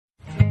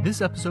This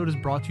episode is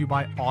brought to you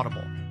by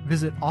Audible.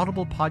 Visit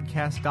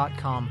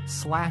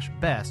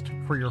audiblepodcast.com/best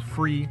for your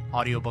free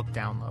audiobook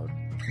download.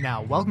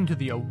 Now, welcome to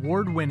the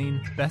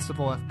award-winning Best of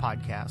OF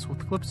podcast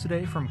with clips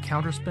today from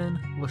Counterspin,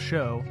 Le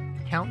Show,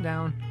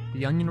 Countdown,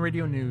 The Onion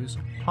Radio News,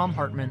 Thom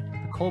Hartmann,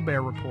 The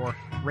Colbert Report,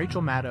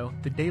 Rachel Maddow,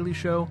 The Daily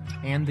Show,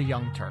 and The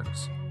Young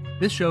Turks.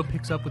 This show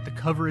picks up with the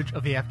coverage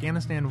of the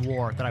Afghanistan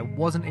war that I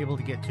wasn't able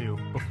to get to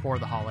before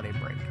the holiday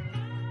break.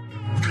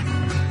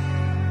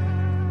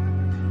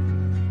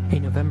 A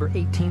November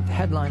 18th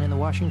headline in the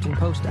Washington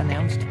Post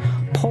announced,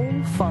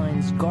 "Poll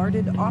finds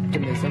guarded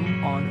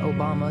optimism on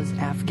Obama's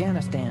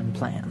Afghanistan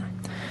plan."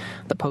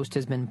 The Post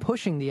has been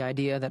pushing the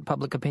idea that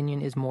public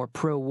opinion is more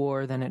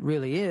pro-war than it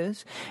really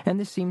is, and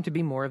this seemed to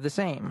be more of the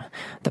same.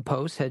 The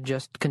Post had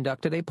just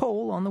conducted a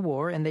poll on the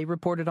war, and they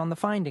reported on the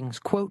findings,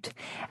 quote,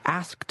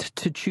 "Asked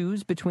to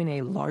choose between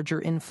a larger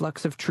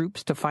influx of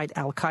troops to fight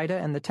al-Qaeda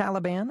and the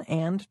Taliban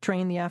and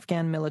train the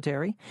Afghan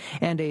military,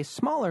 and a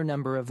smaller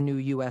number of new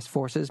U.S.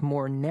 forces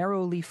more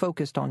narrowly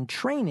focused on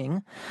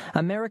training,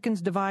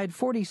 Americans divide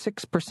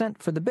 46%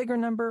 for the bigger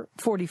number,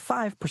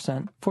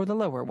 45% for the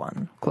lower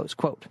one," close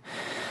quote.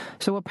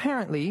 So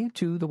apparently,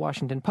 to the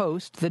Washington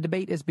Post, the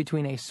debate is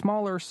between a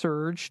smaller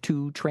surge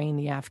to train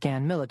the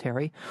Afghan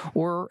military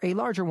or a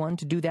larger one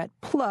to do that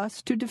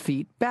plus to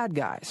defeat bad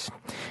guys.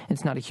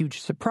 It's not a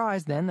huge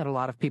surprise, then, that a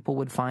lot of people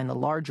would find the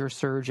larger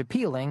surge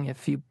appealing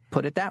if you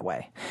put it that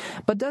way.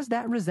 But does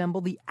that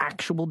resemble the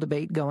actual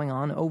debate going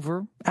on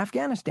over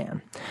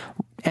Afghanistan?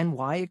 And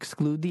why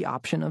exclude the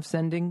option of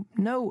sending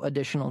no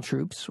additional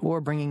troops or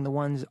bringing the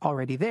ones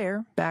already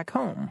there back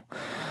home?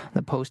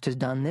 The Post has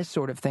done this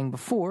sort of thing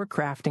before,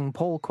 crafting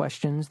poll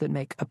questions that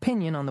make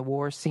opinion on the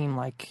war seem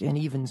like an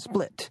even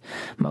split.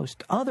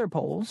 Most other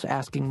polls,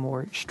 asking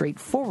more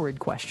straightforward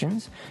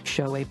questions,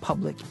 show a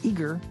public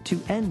eager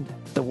to end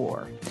the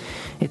war.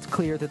 It's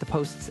clear that the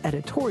Post's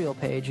editorial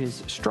page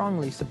is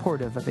strongly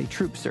supportive of a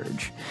troop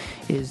surge.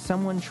 Is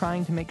someone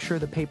trying to make sure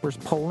the paper's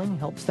polling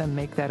helps them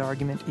make that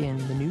argument in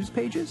the news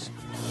pages? We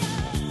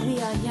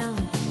are young,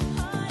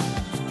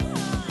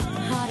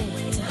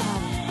 hearted to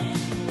heart,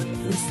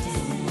 we stand.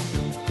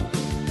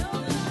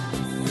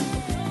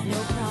 No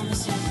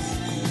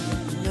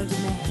promises, no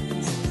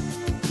demands.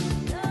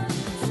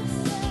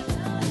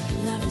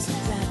 Love is a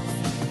battle.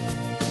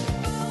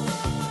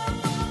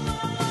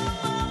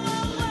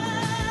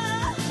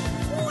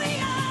 We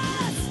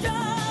are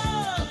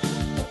strong.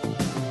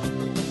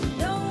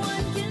 No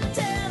one can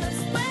tell us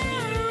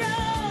we're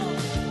wrong.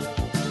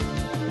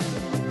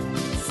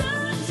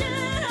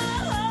 Searching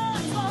our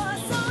hearts for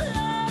so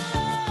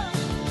long.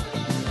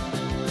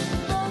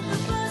 Both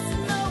of us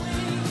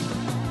knowing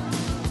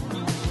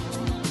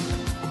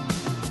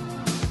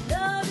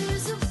love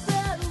is a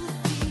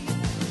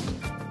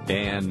battlefield.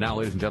 And now,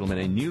 ladies and gentlemen,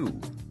 a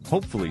new,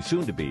 hopefully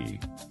soon-to-be,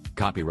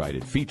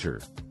 copyrighted feature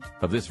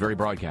of this very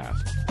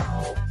broadcast.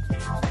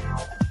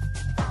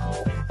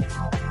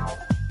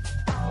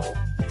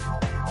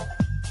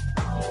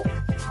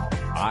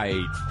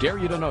 I dare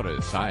you to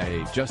notice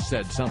I just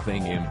said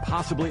something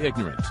impossibly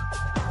ignorant.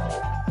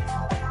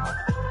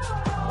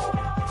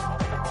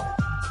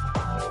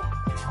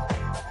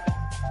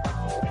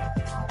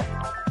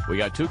 We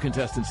got two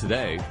contestants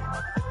today.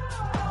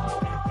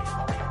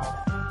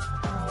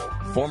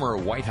 Former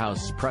White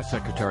House press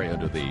secretary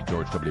under the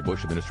George W.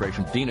 Bush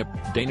administration, Dana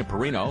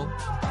Perino,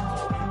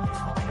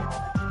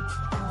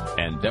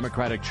 and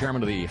Democratic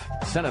chairman of the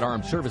Senate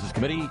Armed Services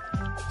Committee,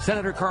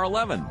 Senator Carl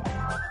Levin.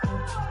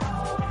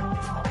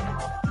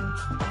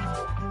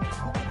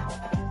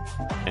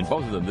 And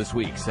both of them this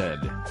week said,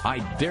 I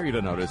dare you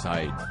to notice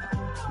I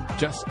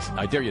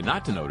dare you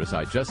not to notice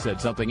I just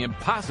said something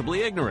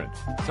impossibly ignorant.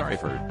 Sorry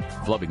for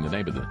flubbing the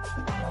name of the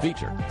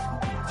feature.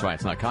 That's why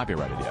it's not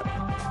copyrighted yet.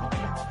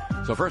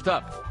 So first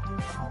up,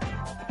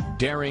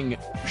 daring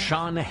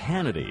Sean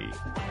Hannity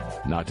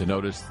not to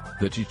notice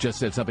that she just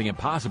said something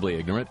impossibly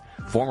ignorant,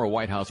 former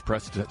White House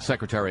Press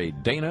Secretary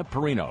Dana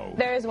Perino.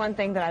 There is one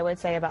thing that I would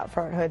say about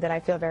Fort Hood that I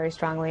feel very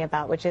strongly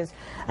about, which is,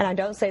 and I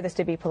don't say this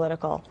to be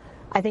political,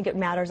 I think it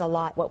matters a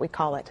lot what we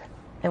call it.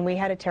 And we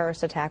had a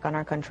terrorist attack on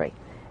our country.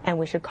 And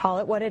we should call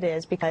it what it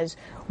is because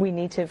we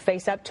need to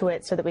face up to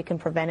it so that we can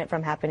prevent it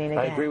from happening again.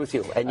 I agree with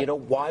you. And,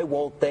 why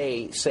won't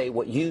they say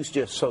what you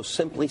just so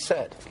simply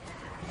said?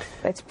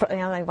 It's,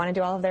 they want to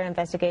do all of their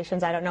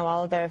investigations. I don't know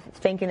all of their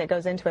thinking that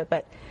goes into it,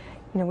 but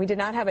we did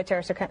not have a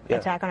terrorist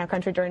attack on our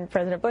country during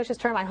President Bush's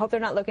term. I hope they're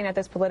not looking at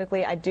this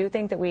politically. I do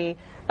think that we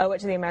owe it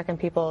to the American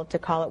people to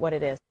call it what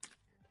it is.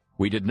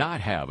 We did not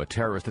have a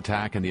terrorist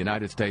attack in the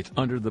United States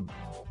under the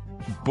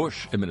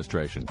Bush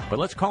administration, but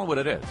let's call it what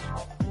it is.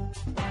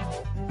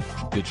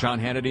 Did Sean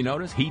Hannity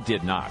notice? He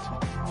did not.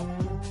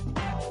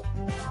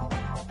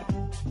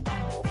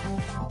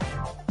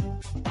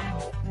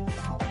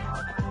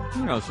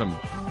 Some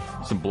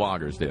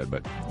bloggers did,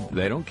 but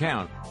they don't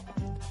count.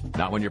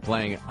 Not when you're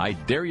playing, I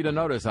dare you to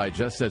notice I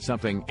just said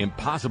something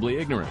impossibly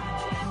ignorant.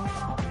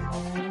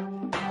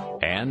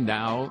 And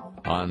now,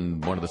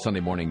 on one of the Sunday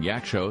morning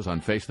yak shows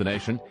on Face the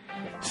Nation,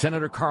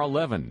 Senator Carl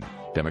Levin,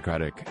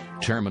 Democratic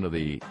chairman of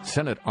the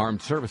Senate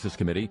Armed Services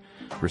Committee,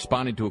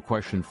 responding to a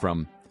question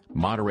from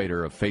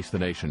moderator of Face the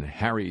Nation,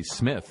 Harry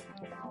Smith,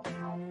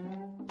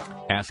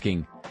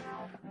 asking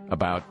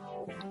about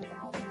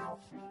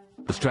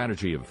the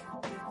strategy of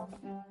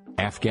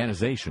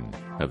Afghanization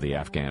of the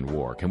Afghan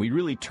war. Can we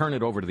really turn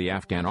it over to the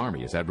Afghan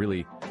army? Is that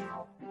really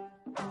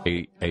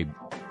a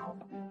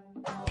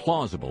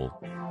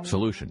plausible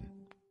solution?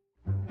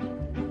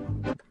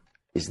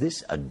 Is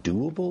this a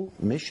doable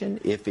mission?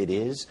 If it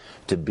is,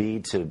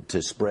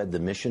 to spread the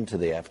mission to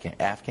the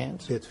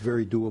Afghans? It's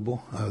very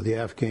doable. The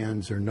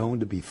Afghans are known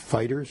to be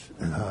fighters,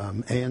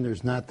 and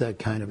there's not that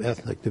kind of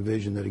ethnic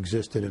division that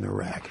existed in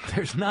Iraq.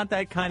 There's not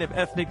that kind of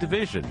ethnic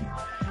division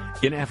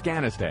in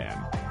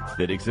Afghanistan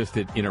that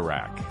existed in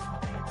Iraq,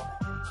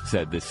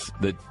 said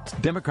the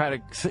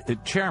Democratic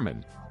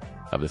chairman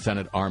of the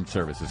Senate Armed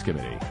Services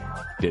Committee.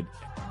 Did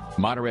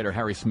moderator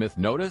Harry Smith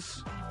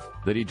notice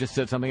that he just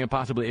said something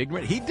impossibly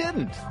ignorant? He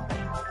didn't.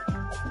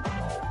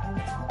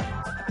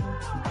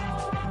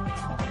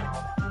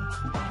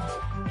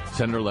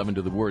 Senator Levin,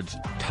 do the words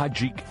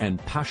Tajik and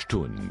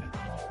Pashtun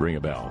ring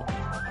a bell?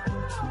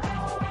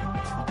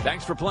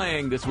 Thanks for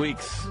playing this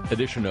week's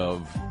edition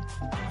of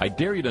I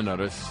Dare You to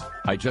Notice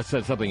I Just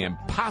Said Something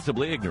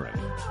Impossibly Ignorant.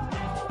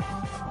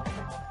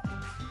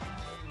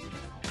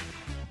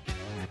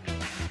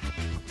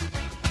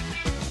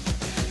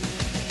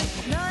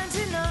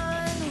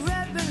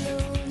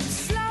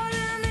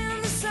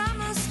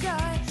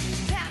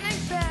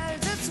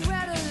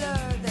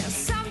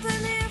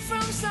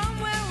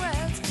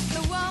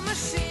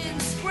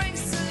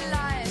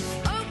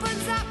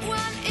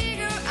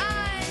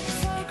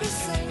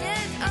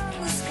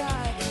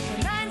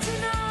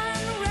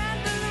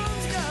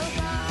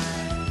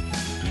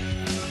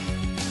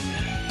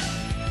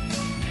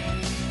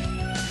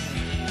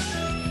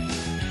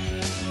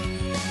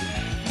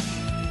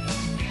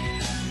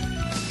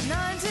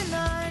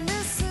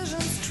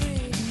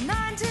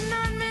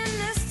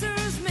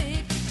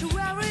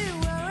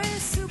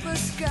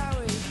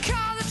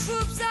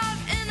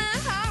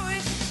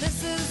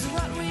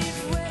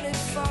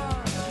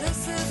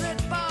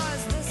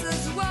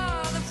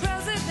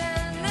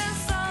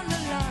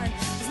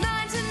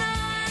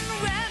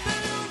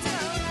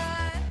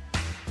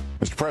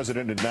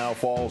 President, it now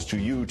falls to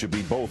you to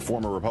be both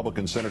former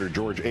Republican Senator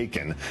George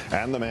Aiken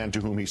and the man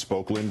to whom he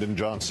spoke, Lyndon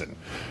Johnson.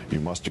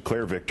 You must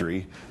declare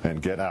victory and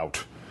get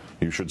out.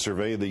 You should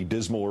survey the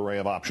dismal array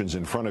of options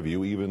in front of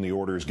you, even the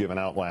orders given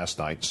out last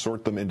night,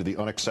 sort them into the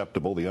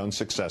unacceptable, the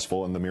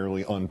unsuccessful, and the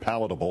merely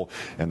unpalatable,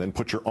 and then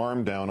put your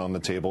arm down on the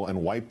table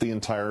and wipe the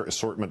entire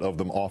assortment of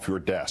them off your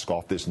desk,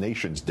 off this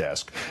nation's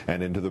desk,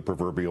 and into the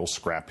proverbial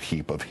scrap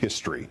heap of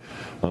history.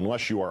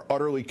 Unless you are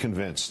utterly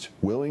convinced,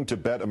 willing to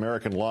bet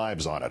American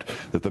lives on it,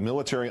 that the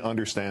military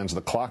understands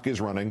the clock is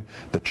running,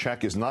 the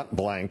check is not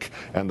blank,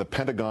 and the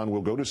Pentagon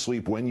will go to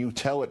sleep when you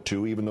tell it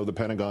to, even though the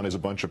Pentagon is a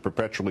bunch of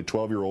perpetually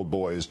 12-year-old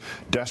boys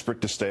desperate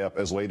to stay up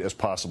as late as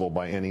possible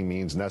by any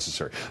means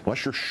necessary.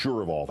 Unless you're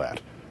sure of all that,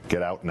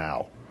 get out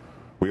now.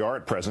 We are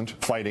at present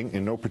fighting,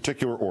 in no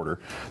particular order,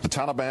 the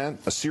Taliban,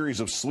 a series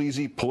of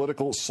sleazy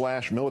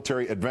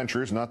political/military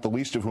adventures, not the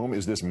least of whom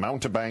is this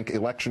mountebank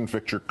election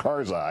fixture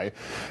Karzai,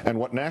 and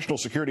what National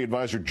Security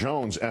Advisor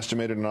Jones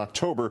estimated in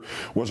October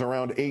was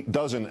around 8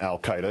 dozen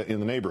al-Qaeda in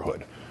the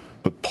neighborhood.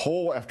 But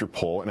poll after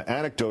poll and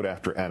anecdote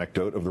after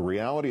anecdote of the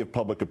reality of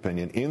public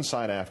opinion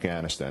inside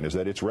Afghanistan is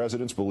that its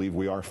residents believe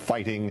we are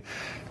fighting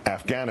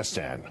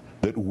Afghanistan,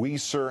 that we,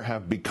 sir,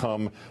 have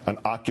become an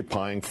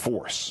occupying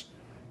force.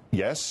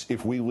 Yes,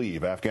 if we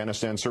leave,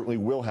 Afghanistan certainly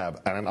will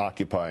have an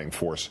occupying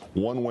force,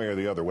 one way or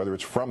the other, whether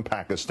it's from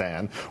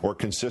Pakistan or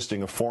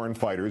consisting of foreign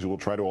fighters who will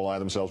try to ally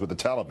themselves with the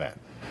Taliban.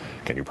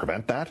 Can you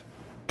prevent that?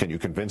 Can you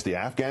convince the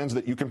Afghans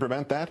that you can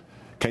prevent that?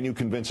 Can you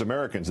convince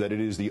Americans that it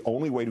is the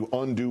only way to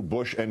undo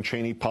Bush and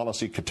Cheney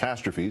policy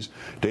catastrophes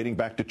dating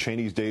back to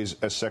Cheney's days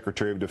as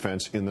Secretary of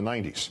Defense in the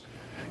 90s?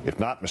 If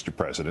not, Mr.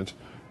 President,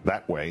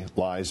 that way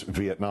lies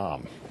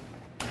Vietnam.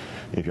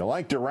 If you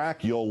liked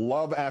Iraq, you'll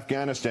love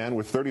Afghanistan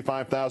with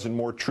 35,000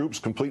 more troops,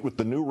 complete with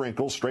the new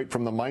wrinkles straight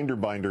from the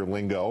minder-binder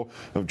lingo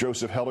of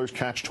Joseph Heller's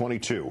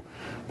Catch-22.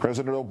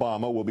 President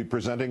Obama will be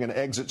presenting an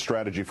exit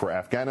strategy for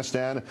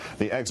Afghanistan,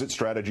 the exit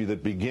strategy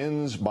that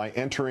begins by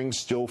entering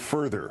still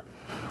further.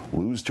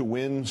 Lose to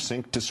win,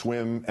 sink to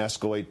swim,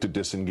 escalate to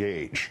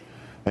disengage.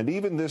 And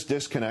even this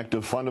disconnect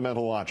of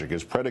fundamental logic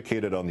is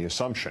predicated on the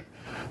assumption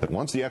that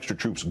once the extra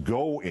troops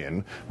go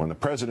in, when the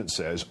president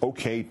says,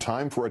 okay,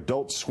 time for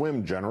adult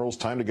swim, generals,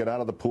 time to get out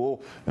of the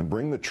pool and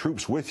bring the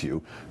troops with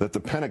you, that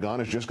the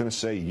Pentagon is just going to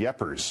say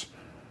yeppers.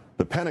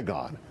 The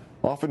Pentagon,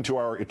 often to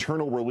our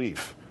eternal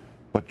relief,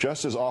 but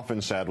just as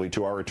often, sadly,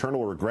 to our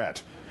eternal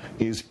regret,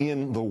 is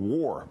in the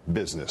war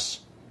business.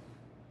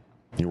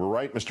 You were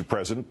right, Mr.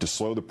 President, to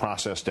slow the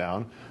process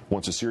down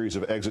once a series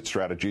of exit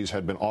strategies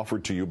had been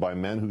offered to you by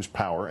men whose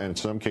power, and in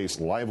some case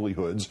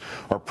livelihoods,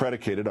 are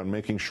predicated on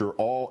making sure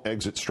all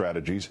exit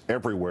strategies,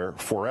 everywhere,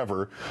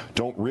 forever,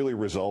 don't really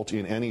result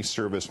in any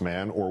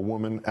serviceman or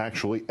woman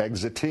actually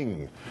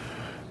exiting.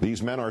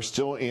 These men are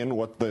still in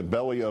what the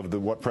belly of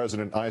what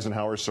President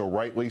Eisenhower so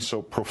rightly,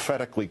 so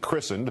prophetically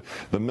christened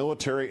the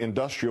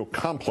military-industrial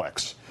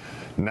complex.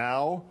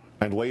 Now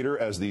and later,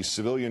 as these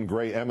civilian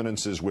gray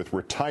eminences with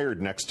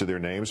retired next to their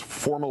names,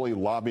 formally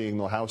lobbying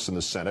the House and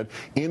the Senate,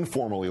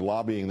 informally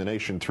lobbying the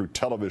nation through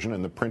television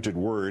and the printed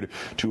word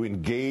to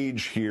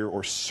engage here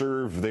or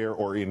serve there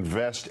or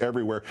invest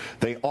everywhere,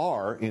 they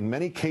are, in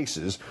many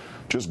cases,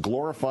 just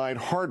glorified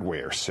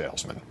hardware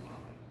salesmen.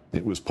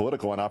 It was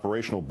political and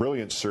operational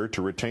brilliance, sir,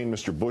 to retain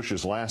Mr.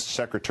 Bush's last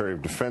Secretary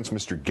of Defense,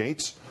 Mr.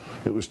 Gates.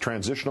 It was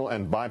transitional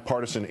and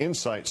bipartisan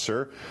insight,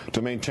 sir,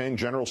 to maintain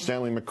General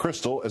Stanley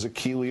McChrystal as a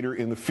key leader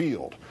in the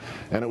field.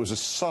 And it was a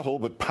subtle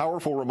but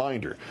powerful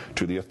reminder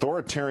to the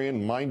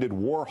authoritarian-minded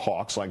war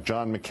hawks like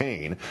John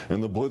McCain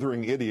and the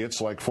blithering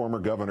idiots like former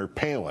Governor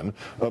Palin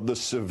of the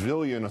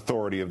civilian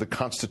authority of the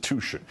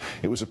Constitution.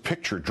 It was a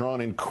picture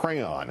drawn in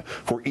crayon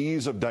for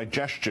ease of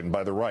digestion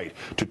by the right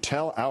to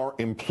tell our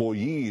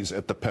employees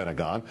at the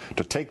Pentagon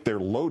to take their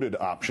loaded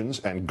options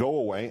and go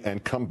away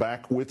and come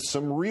back with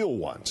some real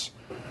ones.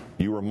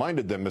 You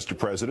reminded them, Mr.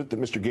 President,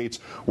 that Mr. Gates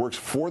works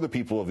for the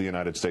people of the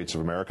United States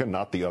of America,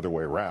 not the other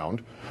way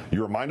around.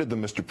 You reminded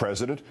them, Mr.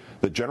 President,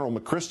 that General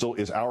McChrystal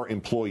is our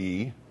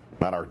employee,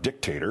 not our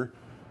dictator.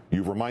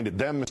 You've reminded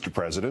them, Mr.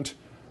 President.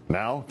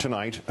 Now,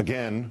 tonight,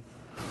 again,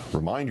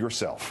 remind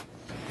yourself.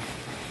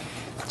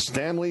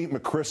 Stanley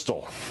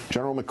McChrystal.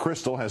 General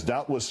McChrystal has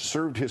doubtless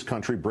served his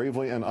country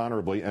bravely and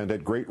honorably and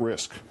at great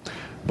risk.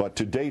 But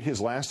to date,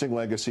 his lasting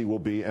legacy will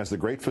be as the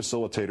great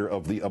facilitator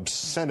of the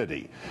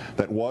obscenity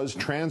that was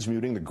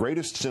transmuting the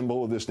greatest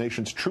symbol of this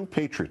nation's true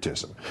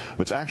patriotism,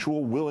 its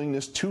actual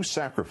willingness to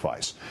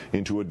sacrifice,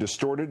 into a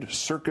distorted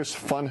circus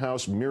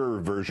funhouse mirror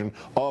version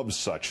of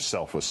such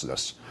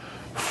selflessness.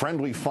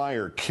 Friendly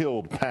fire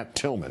killed Pat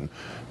Tillman.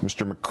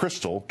 Mr.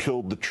 McChrystal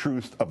killed the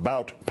truth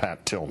about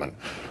Pat Tillman.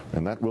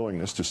 And that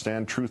willingness to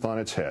stand truth on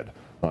its head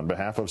on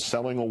behalf of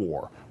selling a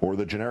war, or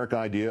the generic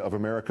idea of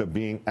America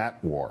being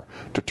at war,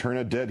 to turn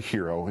a dead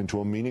hero into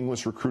a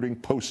meaningless recruiting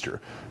poster,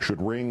 should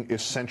ring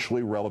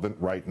essentially relevant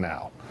right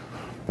now.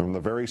 From the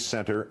very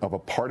center of a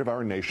part of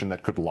our nation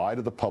that could lie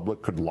to the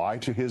public, could lie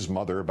to his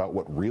mother about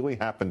what really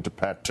happened to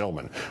Pat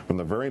Tillman, from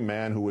the very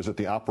man who was at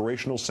the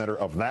operational center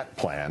of that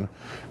plan,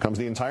 comes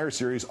the entire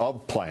series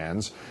of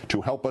plans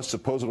to help us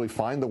supposedly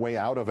find the way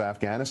out of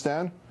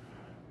Afghanistan.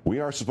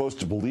 We are supposed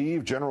to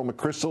believe General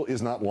McChrystal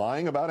is not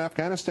lying about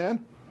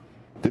Afghanistan?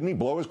 Didn't he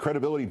blow his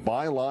credibility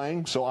by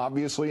lying so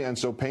obviously and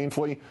so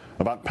painfully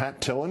about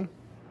Pat Tillman?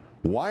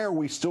 Why are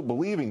we still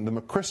believing the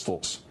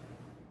McChrystals?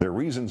 Their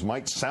reasons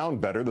might sound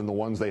better than the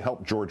ones they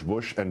helped George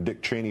Bush and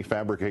Dick Cheney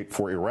fabricate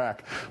for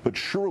Iraq, but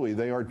surely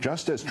they are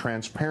just as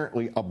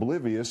transparently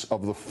oblivious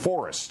of the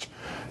forest.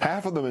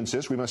 Half of them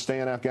insist we must stay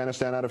in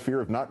Afghanistan out of fear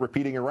of not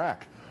repeating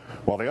Iraq,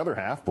 while the other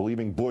half,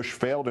 believing Bush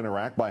failed in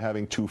Iraq by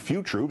having too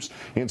few troops,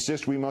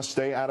 insist we must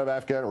stay out of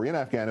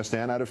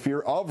Afghanistan out of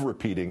fear of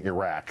repeating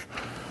Iraq.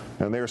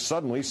 And they're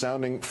suddenly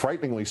sounding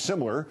frighteningly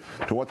similar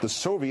to what the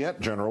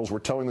Soviet generals were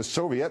telling the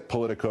Soviet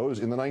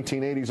politicos in the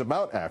 1980s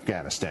about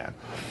Afghanistan.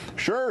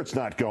 Sure, it's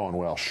not going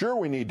well. Sure,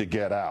 we need to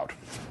get out.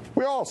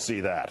 We all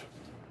see that.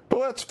 But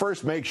let's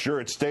first make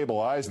sure it's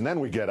stabilized, and then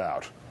we get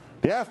out.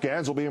 The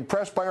Afghans will be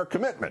impressed by our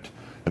commitment,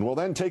 and will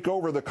then take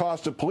over the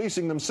cost of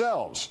policing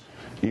themselves,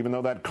 even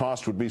though that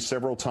cost would be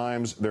several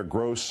times their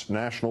gross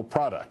national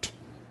product.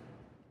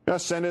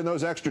 Just send in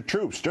those extra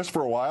troops, just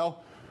for a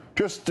while.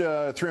 Just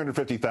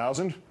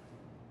 350,000.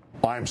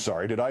 I'm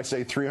sorry, did I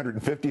say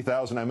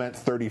 350,000? I meant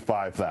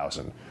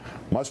 35,000.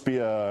 Must be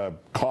a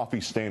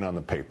coffee stain on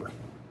the paper.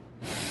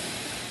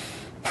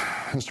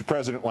 Mr.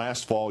 President,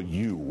 last fall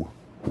you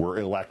were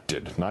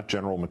elected, not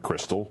General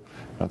McChrystal,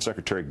 not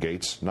Secretary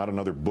Gates, not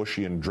another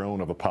Bushian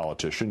drone of a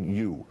politician,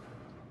 you,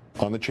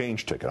 on the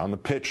change ticket, on the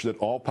pitch that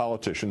all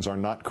politicians are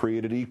not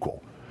created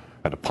equal.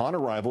 And upon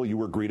arrival, you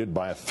were greeted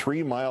by a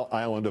 3-mile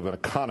island of an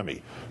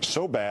economy,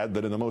 so bad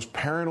that in the most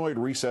paranoid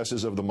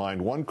recesses of the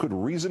mind, one could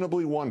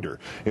reasonably wonder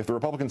if the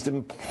Republicans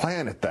didn't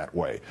plan it that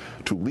way,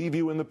 to leave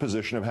you in the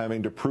position of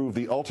having to prove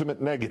the ultimate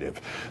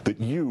negative,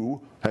 that you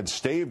had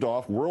staved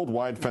off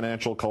worldwide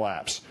financial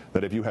collapse,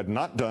 that if you had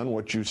not done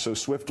what you so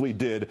swiftly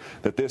did,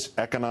 that this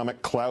economic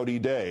cloudy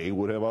day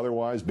would have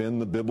otherwise been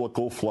the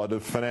biblical flood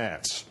of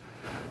finance.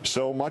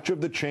 So much of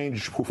the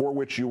change for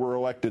which you were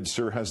elected,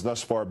 sir, has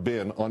thus far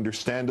been,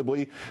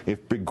 understandably,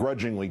 if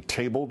begrudgingly,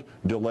 tabled,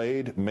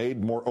 delayed,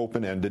 made more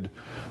open-ended.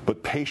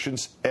 But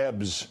patience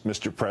ebbs,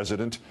 Mr.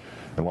 President.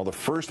 And while the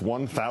first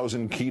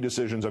 1,000 key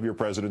decisions of your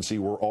presidency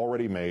were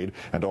already made,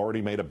 and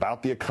already made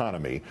about the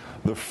economy,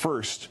 the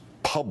first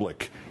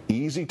public,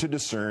 easy to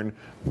discern,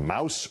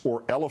 mouse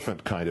or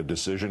elephant kind of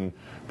decision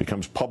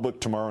becomes public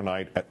tomorrow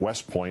night at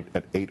West Point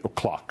at 8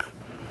 o'clock.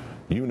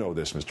 You know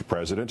this, Mr.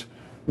 President.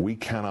 We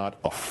cannot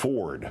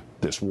afford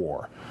this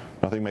war.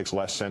 Nothing makes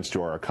less sense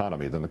to our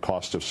economy than the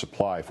cost of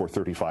supply for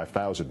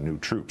 35,000 new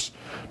troops.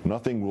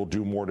 Nothing will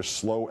do more to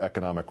slow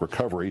economic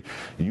recovery.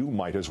 You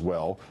might as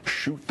well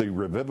shoot the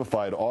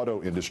revivified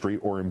auto industry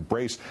or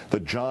embrace the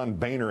John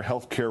Boehner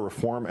healthcare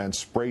reform and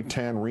spray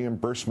tan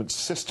reimbursement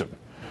system.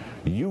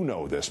 You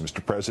know this,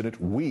 Mr. President.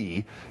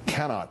 We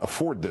cannot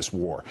afford this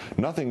war.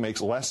 Nothing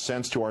makes less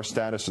sense to our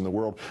status in the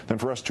world than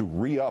for us to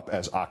re-up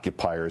as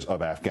occupiers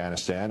of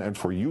Afghanistan and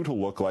for you to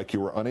look like you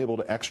were unable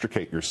to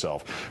extricate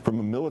yourself from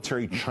a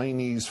military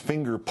Chinese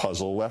finger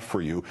puzzle left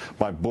for you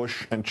by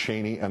Bush and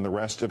Cheney and the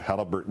rest of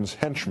Halliburton's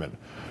henchmen.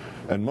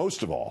 And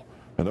most of all,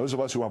 and those of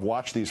us who have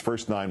watched these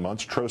first 9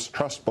 months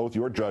trust both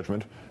your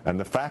judgment and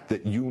the fact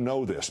that you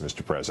know this,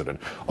 Mr. President,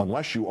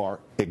 unless you are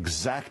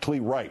exactly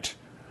right.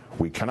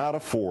 We cannot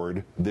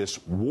afford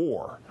this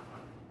war.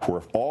 For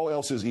if all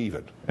else is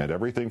even, and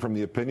everything from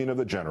the opinion of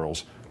the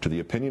generals to the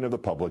opinion of the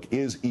public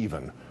is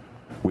even,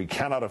 we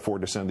cannot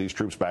afford to send these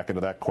troops back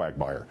into that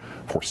quagmire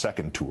for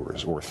second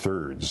tours or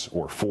thirds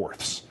or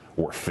fourths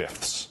or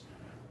fifths.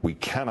 We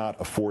cannot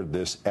afford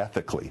this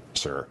ethically,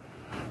 sir.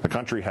 The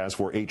country has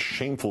for 8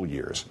 shameful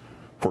years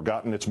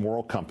forgotten its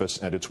moral compass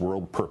and its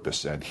world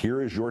purpose, and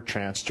here is your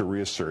chance to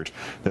reassert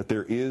that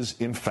there is,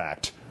 in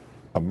fact,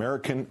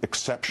 American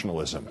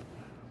exceptionalism.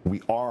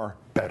 We are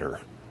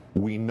better.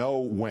 We know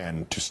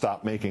when to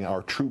stop making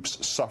our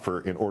troops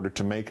suffer in order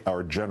to make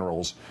our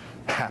generals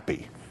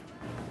happy.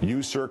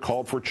 You, sir,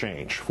 called for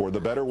change, for the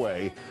better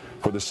way,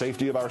 for the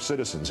safety of our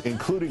citizens,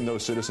 including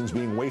those citizens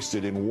being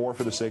wasted in war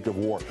for the sake of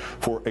war,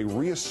 for a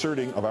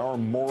reasserting of our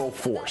moral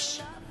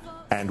force.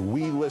 And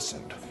we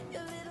listened.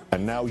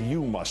 And now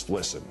you must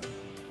listen.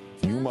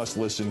 You must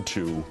listen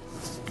to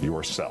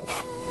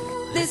yourself.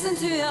 Listen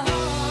to your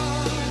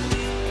heart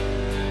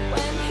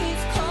when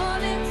he's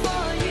calling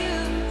for you.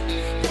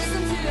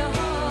 Listen to your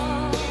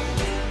heart.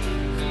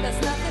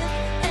 There's nothing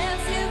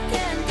else you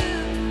can do.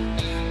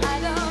 I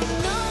don't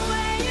know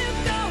where you're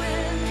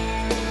going,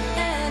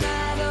 and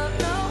I don't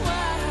know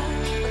why.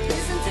 But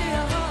listen to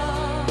your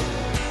heart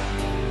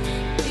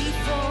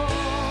before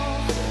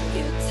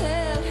you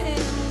tell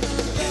him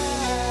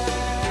goodbye.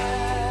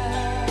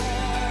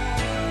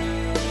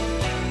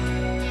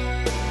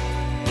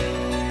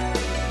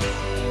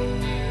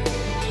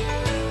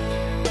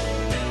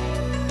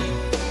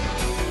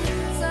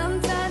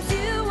 Sometimes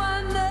you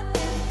wonder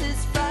if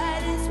this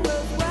fight is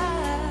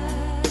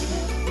worthwhile.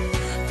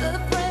 The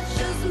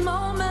precious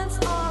moments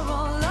are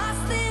all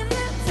lost in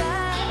the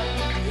tide.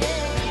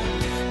 Yeah,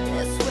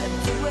 they're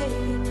swept away,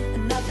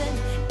 and nothing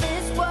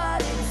is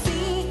what it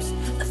seems.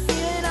 The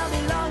feeling of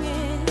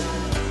belonging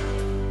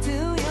to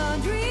your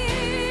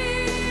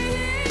dreams.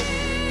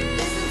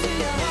 Listen to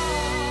your heart.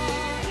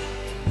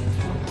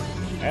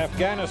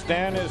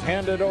 Afghanistan is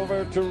handed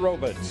over to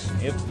robots.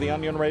 It's the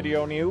Onion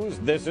Radio News.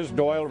 This is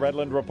Doyle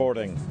Redland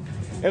reporting.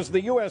 As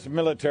the U.S.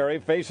 military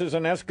faces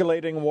an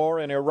escalating war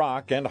in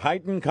Iraq and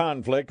heightened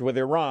conflict with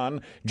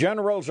Iran,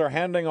 generals are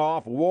handing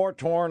off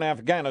war-torn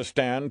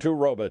Afghanistan to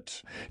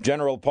robots.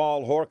 General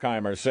Paul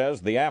Horkheimer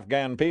says the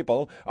Afghan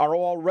people are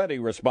already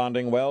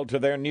responding well to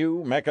their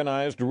new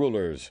mechanized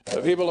rulers.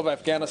 The people of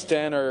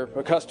Afghanistan are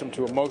accustomed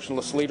to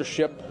emotionless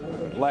leadership,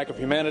 lack of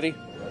humanity.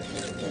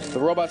 The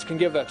robots can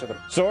give that to them.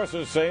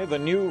 Sources say the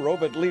new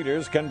robot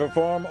leaders can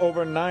perform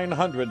over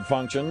 900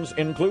 functions,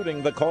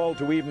 including the call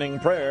to evening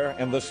prayer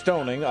and the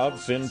stoning of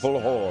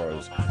sinful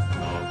whores.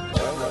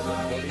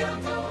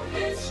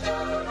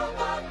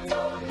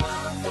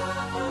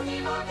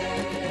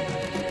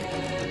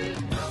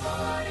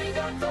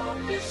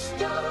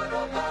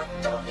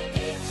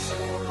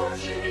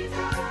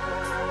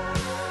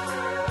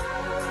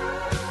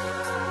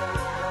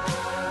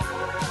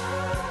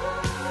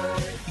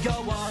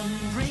 You're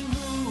wondering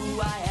who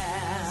I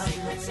am.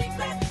 Secret,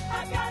 secret,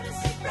 I've got a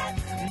secret.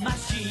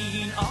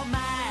 Machine or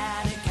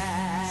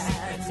mannequin.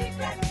 Secret,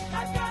 secret,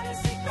 I've got a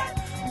secret.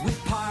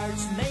 With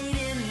parts made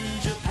in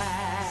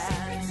Japan.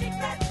 Secret,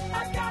 secret,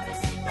 I've got a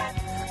secret.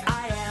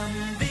 I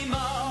am the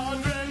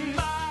modern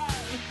man.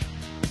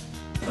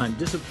 I'm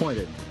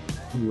disappointed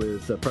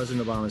with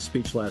President Obama's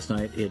speech last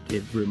night.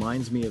 It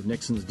reminds me of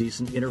Nixon's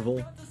decent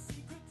interval.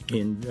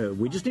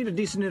 We just need a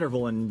decent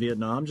interval in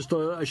Vietnam, just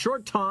a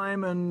short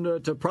time,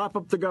 and to prop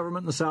up the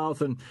government in the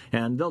South, and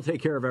they'll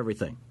take care of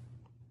everything.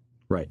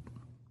 Right.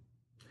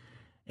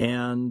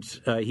 And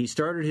he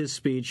started his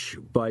speech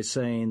by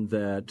saying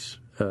that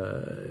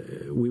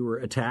we were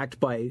attacked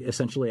by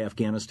essentially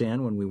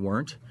Afghanistan when we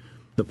weren't.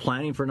 The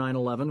planning for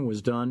 9/11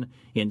 was done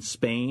in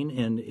Spain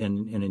and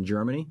in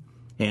Germany,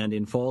 and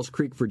in Falls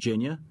Creek,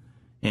 Virginia,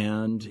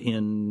 and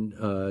in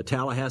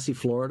Tallahassee,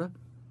 Florida.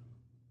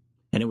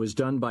 And it was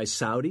done by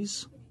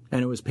Saudis,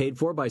 and it was paid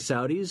for by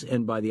Saudis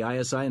and by the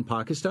ISI in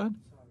Pakistan.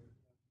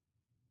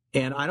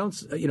 And I don't,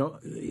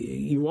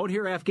 you won't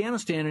hear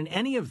Afghanistan in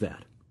any of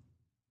that.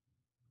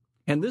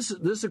 And this,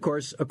 of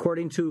course,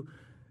 according to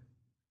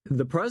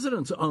the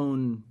president's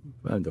own,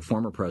 the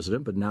former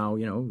president, but now,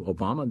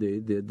 Obama,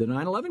 the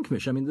 9/11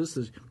 Commission. I mean, this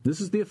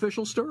is the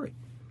official story,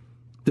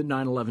 that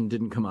 9/11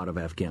 didn't come out of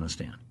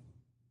Afghanistan.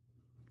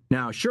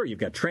 Now, sure, you've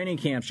got training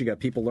camps, you've got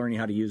people learning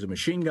how to use a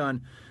machine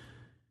gun.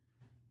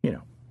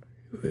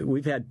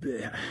 We've had,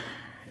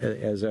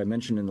 as I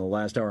mentioned in the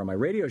last hour of my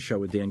radio show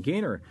with Dan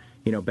Gaynor,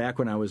 back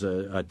when I was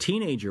a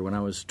teenager, when I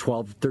was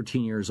 12,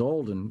 13 years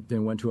old,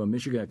 and went to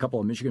a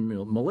couple of Michigan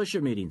militia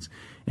meetings,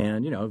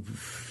 and,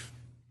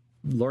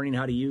 learning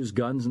how to use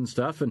guns and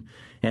stuff, and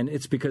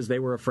it's because they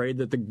were afraid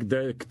that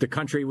the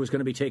country was going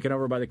to be taken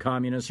over by the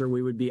communists, or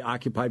we would be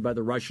occupied by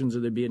the Russians, or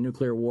there'd be a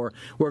nuclear war.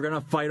 We're going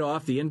to fight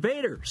off the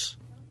invaders.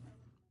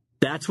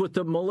 That's what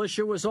the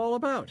militia was all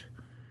about.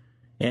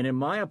 And in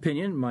my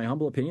opinion, my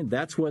humble opinion,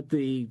 that's what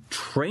the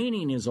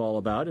training is all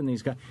about. And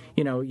these guys,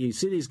 you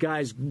see these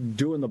guys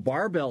doing the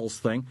barbells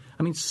thing.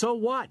 I mean, so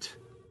what?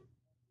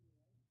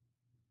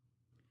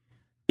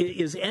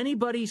 Is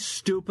anybody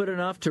stupid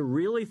enough to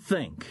really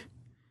think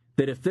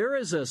that if there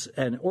is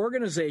an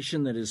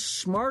organization that is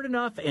smart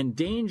enough and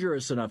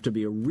dangerous enough to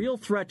be a real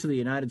threat to the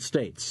United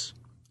States,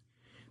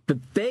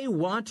 that they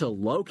want to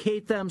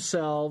locate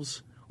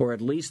themselves, or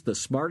at least the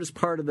smartest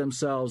part of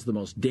themselves, the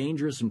most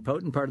dangerous and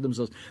potent part of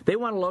themselves, they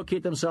want to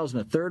locate themselves in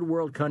a third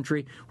world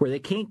country where they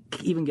can't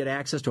even get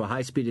access to a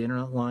high-speed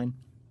internet line?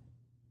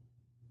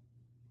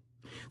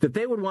 That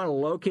they would want to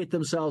locate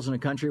themselves in a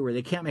country where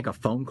they can't make a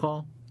phone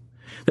call?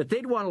 That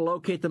they'd want to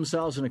locate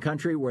themselves in a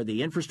country where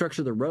the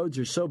infrastructure of the roads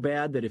are so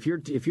bad that if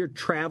you're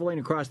traveling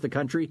across the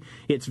country,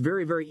 it's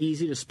very, very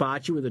easy to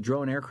spot you with a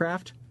drone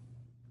aircraft?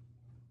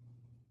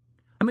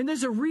 I mean,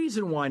 there's a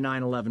reason why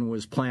 9/11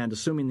 was planned,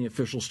 assuming the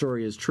official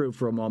story is true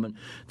for a moment.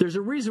 There's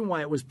a reason why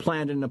it was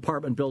planned in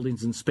apartment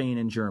buildings in Spain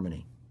and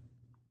Germany.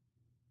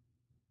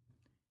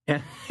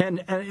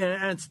 And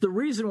it's the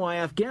reason why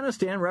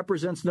Afghanistan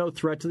represents no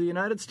threat to the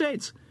United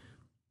States.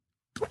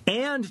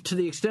 And to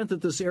the extent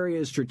that this area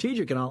is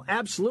strategic, and I'll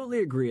absolutely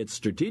agree it's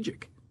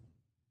strategic.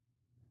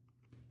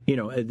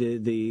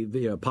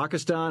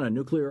 Pakistan, a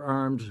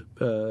nuclear-armed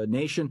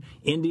nation,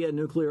 India, a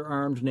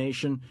nuclear-armed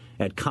nation,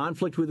 at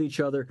conflict with each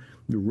other,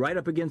 right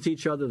up against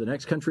each other. The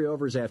next country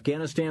over is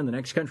Afghanistan. The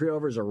next country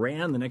over is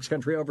Iran. The next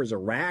country over is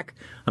Iraq.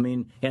 I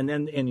mean,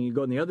 and you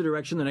go in the other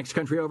direction, the next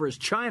country over is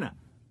China.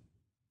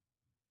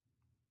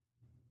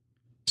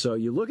 So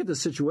you look at the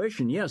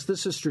situation, yes,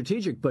 this is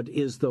strategic, but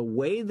is the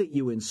way that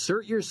you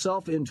insert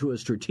yourself into a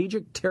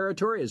strategic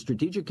territory, a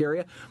strategic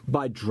area,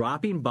 by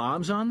dropping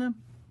bombs on them?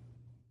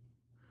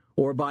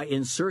 Or by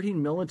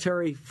inserting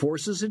military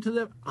forces into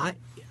them? I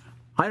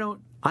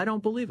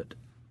don't believe it.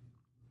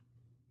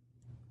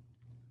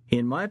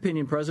 In my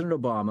opinion, President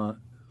Obama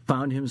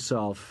found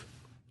himself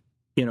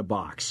in a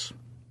box.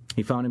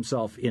 He found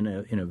himself in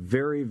a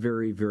very,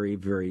 very, very,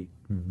 very,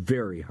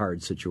 very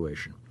hard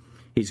situation.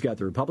 He's got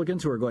the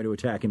Republicans who are going to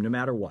attack him no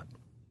matter what.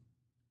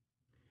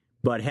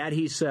 But had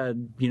he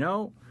said,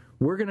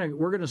 we're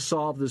going to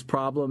solve this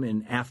problem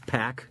in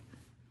AFPAC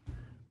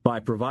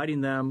by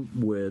providing them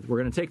with, we're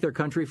going to take their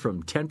country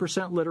from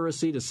 10%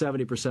 literacy to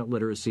 70%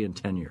 literacy in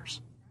 10 years.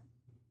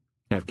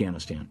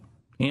 Afghanistan.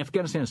 And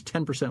Afghanistan is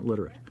 10%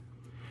 literate.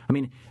 I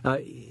mean,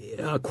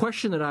 a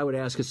question that I would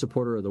ask a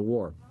supporter of the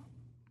war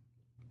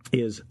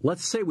is,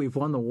 let's say we've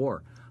won the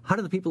war. How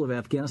do the people of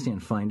Afghanistan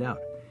find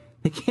out?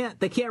 They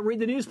can't read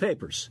the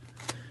newspapers,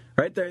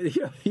 right?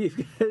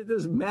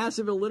 There's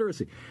massive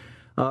illiteracy,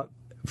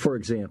 for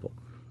example.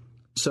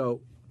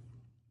 So,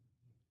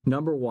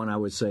 number one, I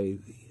would say,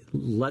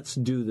 let's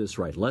do this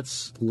right.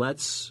 Let's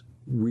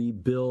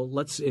rebuild.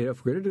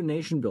 If we're going to do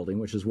nation building,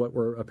 which is what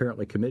we're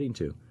apparently committing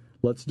to,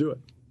 let's do it.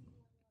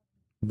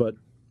 But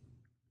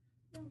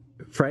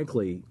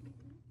frankly,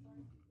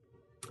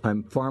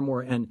 I'm far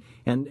more and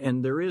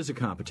there is a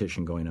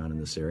competition going on in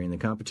this area, and the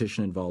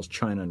competition involves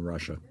China and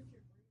Russia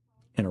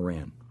and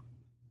Iran,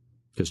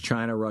 because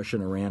China, Russia,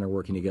 and Iran are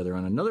working together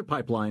on another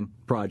pipeline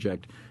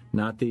project,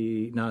 not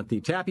the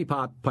TAPI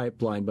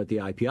pipeline, but the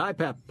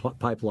IPI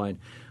pipeline,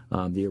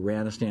 the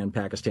Iranistan,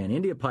 Pakistan,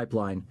 India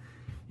pipeline,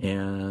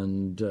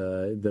 and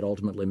that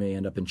ultimately may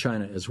end up in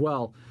China as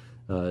well.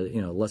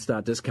 Let's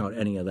not discount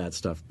any of that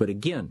stuff. But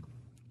again,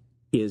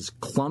 is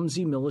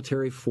clumsy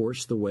military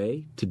force the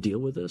way to deal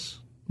with this?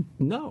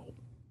 No,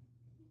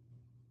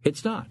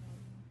 it's not.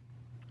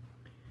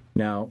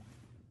 Now,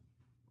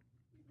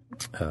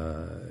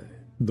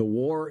 the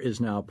war is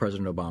now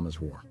President Obama's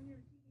war.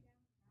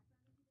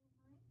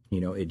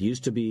 It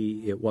used to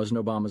be, it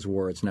wasn't Obama's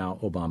war, it's now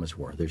Obama's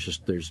war.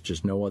 There's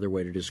just no other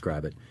way to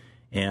describe it.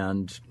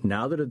 And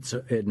now that it's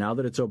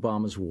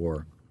Obama's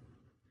war,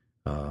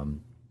 well,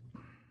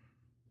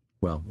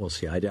 we'll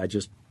see. I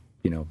just,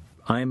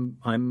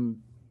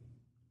 I'm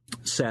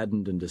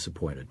saddened and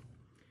disappointed.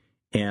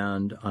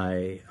 And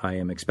I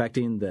am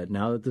expecting that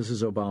now that this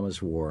is Obama's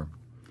war,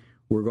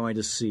 we're going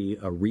to see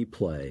a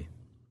replay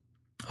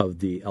of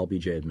the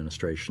LBJ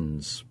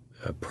administration's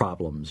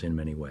problems in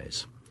many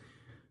ways.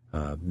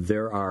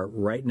 There are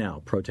right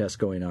now protests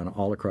going on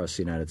all across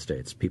the United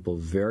States. People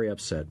very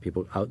upset,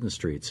 people out in the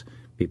streets,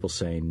 people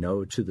saying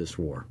no to this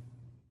war.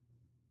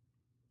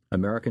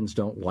 Americans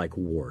don't like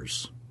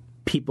wars.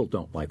 People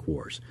don't like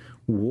wars.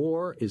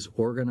 War is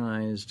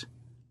organized,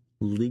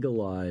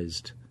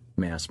 legalized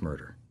mass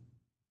murder.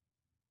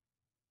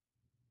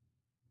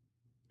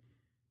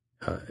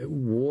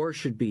 War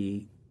should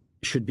be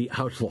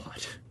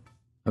outlawed.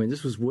 I mean,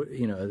 this was,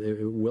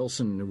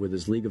 Wilson with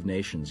his League of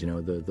Nations,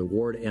 the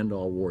war to end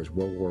all wars,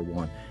 World War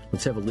I.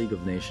 Let's have a League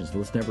of Nations.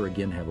 Let's never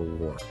again have a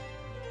war.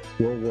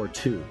 World War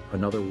II,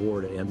 another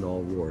war to end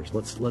all wars.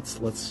 Let's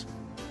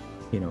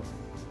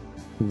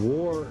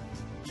War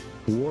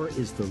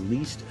is the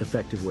least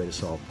effective way to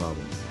solve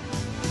problems.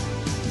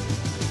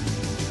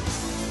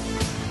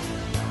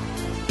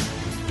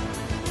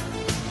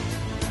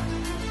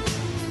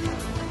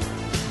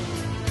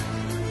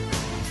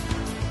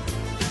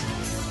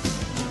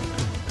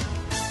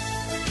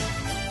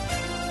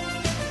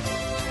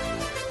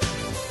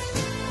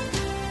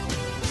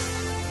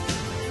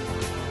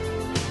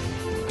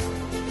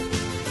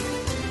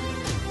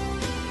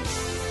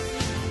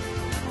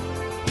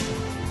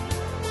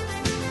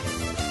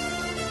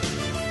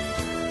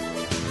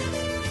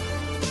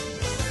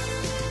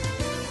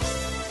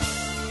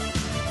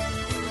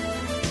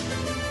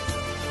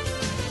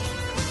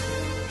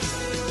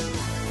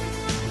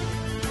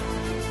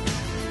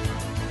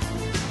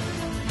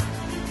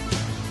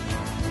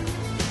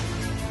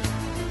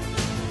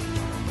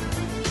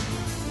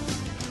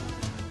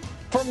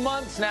 For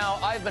months now,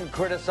 I've been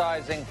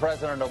criticizing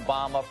President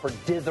Obama for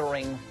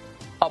dithering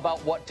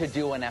about what to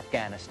do in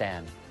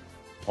Afghanistan.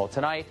 Well,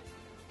 tonight,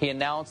 he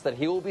announced that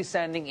he will be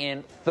sending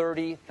in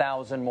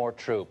 30,000 more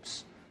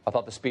troops. I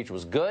thought the speech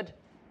was good,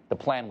 the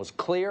plan was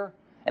clear,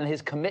 and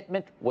his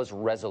commitment was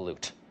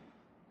resolute.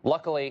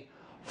 Luckily,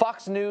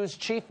 Fox News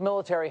chief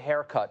military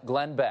haircut,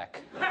 Glenn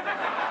Beck,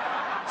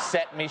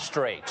 set me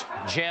straight.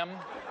 Jim?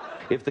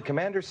 If the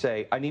commanders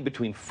say, I need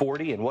between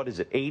 40 and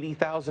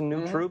 80,000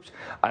 new troops,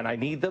 and I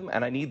need them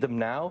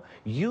now,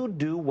 you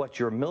do what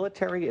your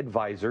military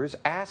advisors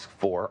ask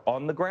for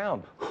on the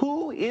ground.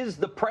 Who is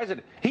the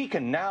president? He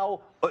can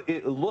now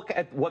look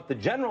at what the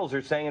generals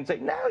are saying and say,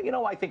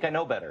 no, I think I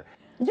know better.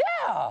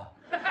 Yeah!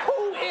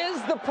 Who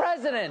is the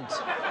president?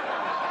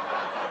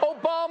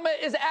 Obama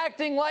is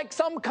acting like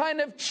some kind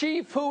of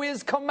chief who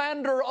is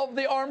commander of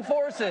the armed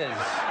forces.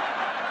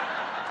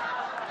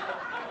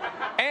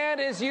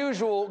 And as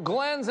usual,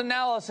 Glenn's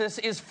analysis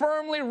is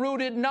firmly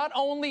rooted not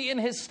only in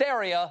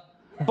hysteria,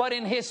 but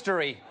in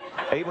history.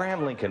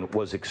 Abraham Lincoln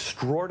was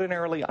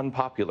extraordinarily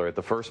unpopular at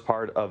the first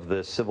part of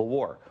the Civil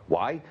War.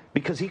 Why?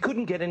 Because he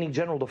couldn't get any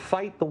general to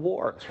fight the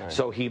war. Right.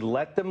 So he'd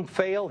let them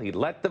fail,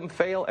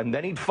 and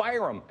then he'd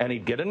fire them, and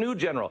he'd get a new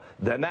general.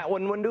 Then that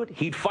one wouldn't do it,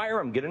 he'd fire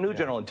him, get a new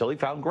general until he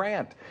found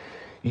Grant.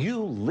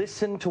 You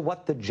listen to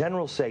what the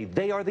generals say.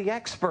 They are the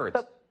experts.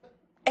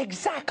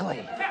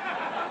 Exactly.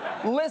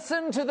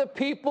 Listen to the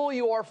people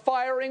you are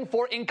firing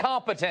for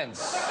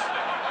incompetence.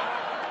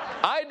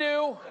 I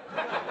do.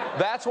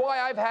 That's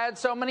why I've had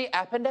so many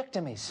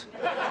appendectomies.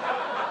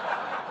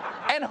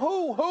 And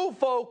who,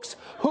 folks,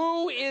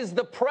 who is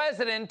the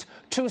president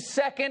to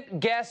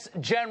second-guess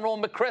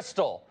General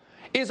McChrystal?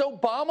 Is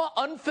Obama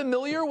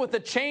unfamiliar with the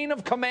chain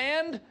of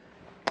command?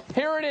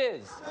 Here it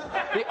is,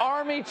 the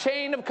Army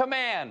chain of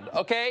command,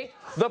 okay?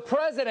 The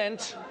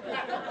president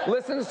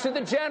listens to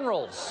the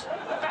generals,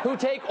 who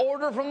take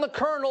order from the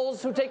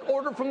colonels, who take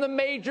order from the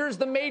majors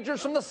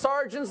from the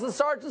sergeants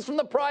from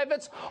the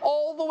privates,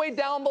 all the way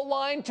down the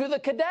line to the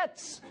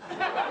cadets,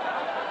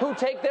 who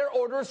take their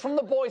orders from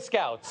the Boy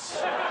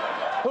Scouts,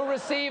 who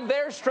receive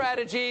their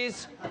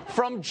strategies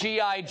from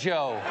G.I.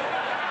 Joe.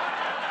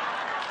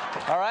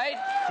 All right?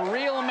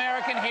 Real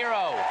American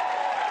hero.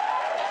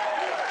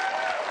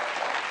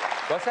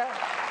 What's that?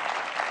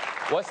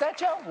 What's that,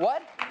 Joe?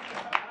 What?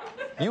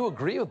 You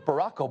agree with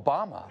Barack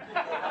Obama?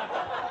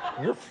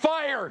 You're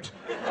fired!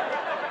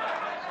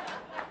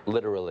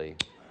 Literally.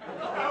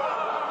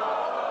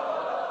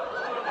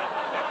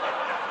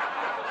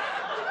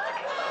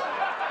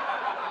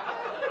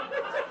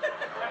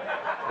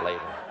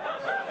 Later.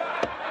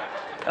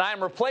 And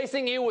I'm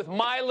replacing you with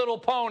My Little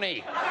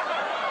Pony.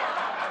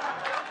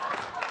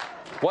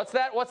 What's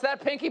that? What's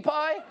that, Pinkie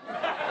Pie?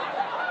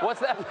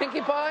 What's that,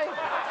 Pinkie Pie?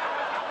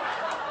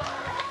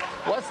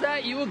 What's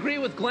that? You agree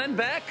with Glenn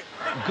Beck?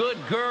 Good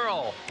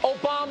girl.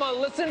 Obama,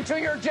 listen to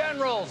your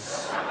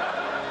generals.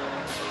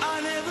 I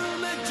never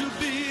meant to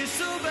be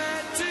so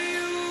bad to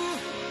you.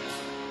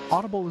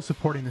 Audible is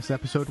supporting this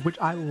episode, which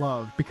I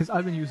love because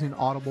I've been using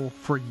Audible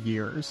for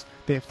years.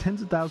 They have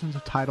tens of thousands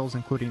of titles,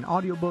 including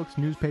audiobooks,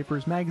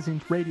 newspapers,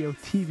 magazines, radio,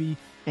 TV,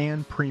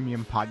 and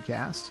premium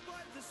podcasts.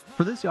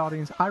 For this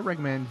audience, I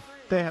recommend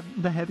they have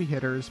the heavy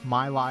hitters,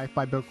 My Life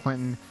by Bill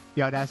Clinton,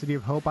 The Audacity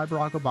of Hope by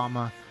Barack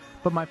Obama,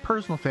 but my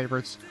personal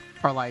favorites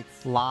are like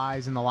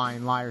Lies and the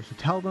Lying Liars Who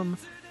Tell Them,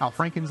 Al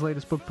Franken's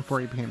latest book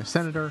before he became a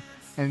senator,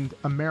 and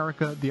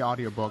America, the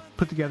audiobook,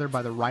 put together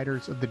by the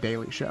writers of The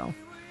Daily Show.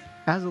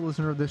 As a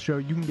listener of this show,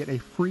 you can get a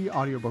free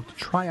audiobook to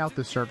try out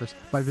this service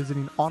by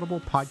visiting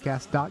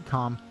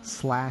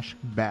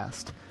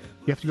audiblepodcast.com/best.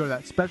 You have to go to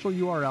that special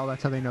URL,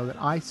 that's how they know that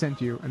I sent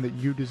you and that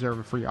you deserve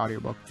a free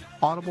audiobook.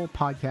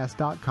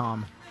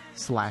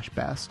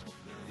 audiblepodcast.com/best.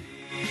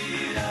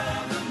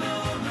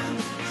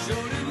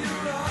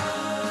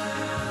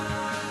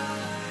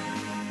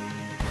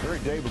 The very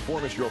day before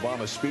Mr.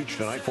 Obama's speech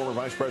tonight, former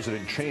Vice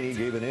President Cheney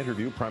gave an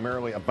interview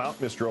primarily about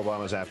Mr.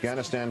 Obama's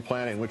Afghanistan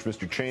plan, in which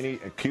Mr. Cheney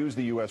accused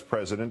the U.S.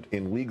 president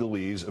in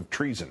legalese of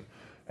treason,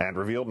 and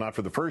revealed not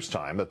for the first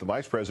time that the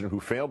vice president who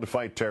failed to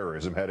fight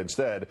terrorism had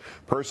instead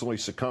personally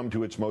succumbed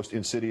to its most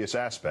insidious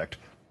aspect,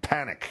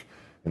 panic.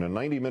 In a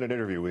 90-minute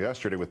interview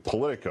yesterday with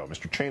Politico,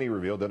 Mr. Cheney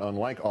revealed that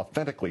unlike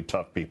authentically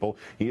tough people,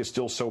 he is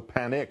still so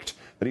panicked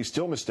that he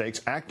still mistakes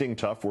acting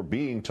tough for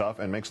being tough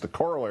and makes the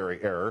corollary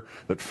error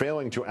that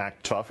failing to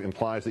act tough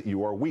implies that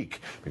you are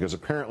weak. Because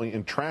apparently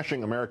in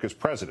trashing America's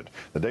president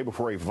the day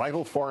before a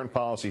vital foreign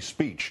policy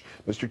speech,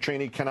 Mr.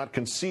 Cheney cannot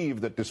conceive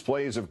that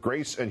displays of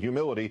grace and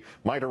humility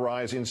might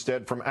arise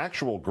instead from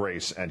actual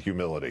grace and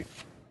humility.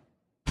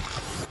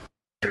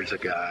 There's a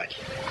guy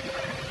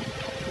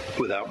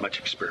without much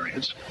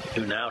experience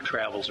who now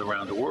travels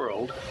around the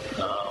world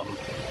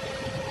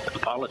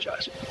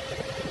apologizing.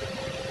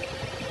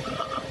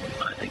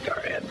 I think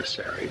our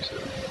adversaries,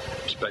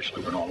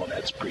 especially when all of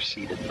that's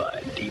preceded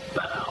by a deep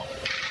bow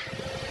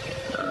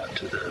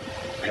to the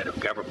head of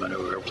government or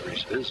whoever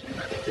he's visiting,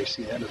 I think they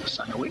see that as a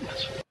sign of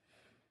weakness.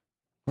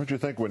 What did you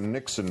think when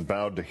Nixon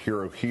bowed to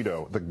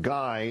Hirohito? The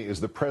guy is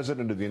the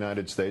president of the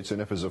United States,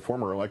 and if as a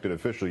former elected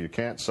official you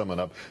can't summon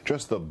up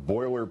just the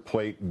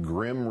boilerplate,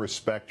 grim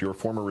respect your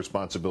former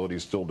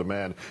responsibilities still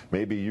demand,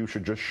 maybe you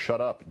should just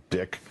shut up,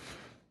 dick.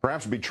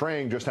 Perhaps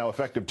betraying just how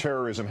effective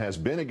terrorism has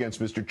been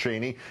against Mr.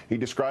 Cheney, he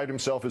described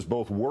himself as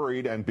both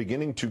worried and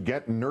beginning to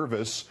get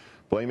nervous,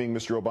 blaming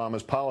Mr.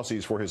 Obama's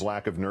policies for his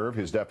lack of nerve,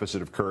 his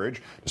deficit of courage,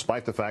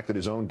 despite the fact that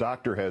his own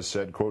doctor has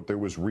said, quote, there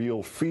was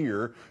real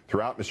fear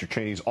throughout Mr.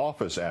 Cheney's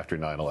office after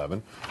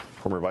 9/11.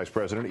 Former vice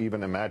president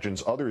even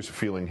imagines others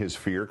feeling his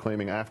fear,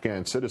 claiming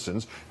Afghan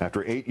citizens,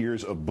 after 8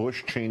 years of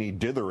Bush-Cheney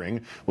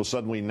dithering, will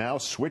suddenly now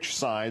switch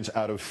sides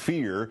out of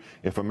fear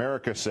if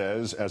America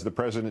says, as the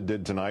president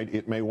did tonight,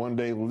 it may one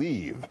day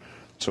leave.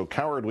 So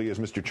cowardly is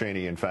Mr.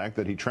 Cheney, in fact,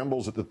 that he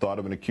trembles at the thought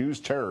of an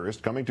accused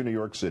terrorist coming to New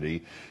York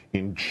City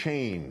in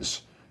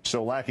chains.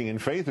 So lacking in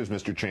faith is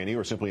Mr. Cheney,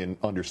 or simply an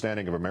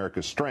understanding of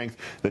America's strength,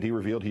 that he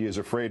revealed he is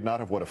afraid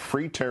not of what a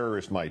free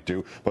terrorist might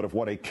do, but of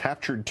what a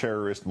captured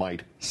terrorist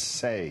might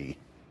say.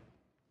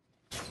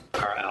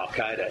 Our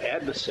al-Qaeda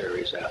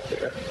adversaries out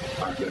there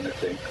are going to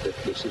think that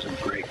this is a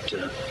great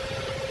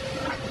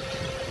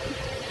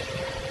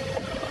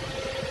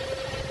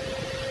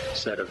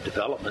set of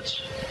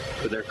developments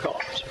for their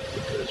cause,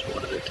 because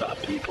one of their top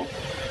people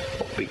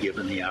will be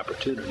given the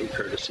opportunity,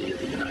 courtesy of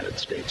the United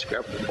States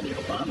government and the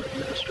Obama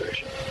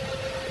administration,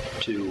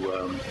 to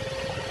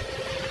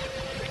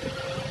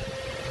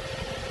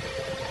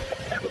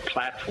have a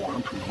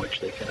platform from which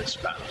they can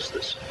espouse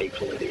this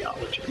hateful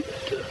ideology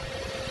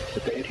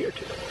that they adhere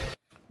to.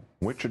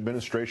 Which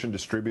administration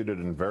distributed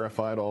and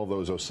verified all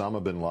those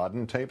Osama bin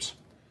Laden tapes?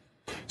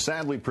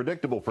 Sadly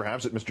predictable,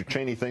 perhaps, that Mr.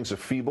 Cheney thinks a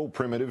feeble,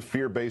 primitive,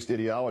 fear-based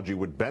ideology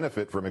would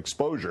benefit from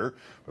exposure.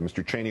 But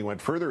Mr. Cheney went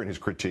further in his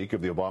critique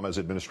of the Obama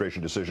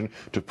administration decision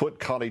to put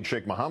Khalid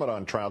Sheikh Mohammed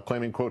on trial,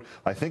 claiming, quote,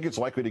 I think it's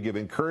likely to give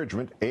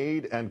encouragement,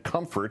 aid, and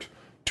comfort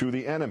to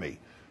the enemy.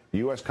 The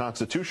U.S.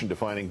 Constitution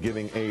defining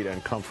giving aid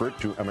and comfort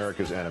to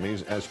America's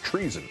enemies as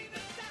treason.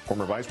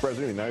 Former Vice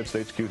President of the United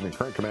States accusing the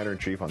current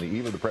Commander-in-Chief on the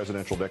eve of the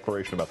presidential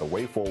declaration about the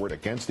way forward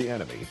against the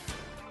enemy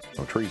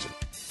of treason.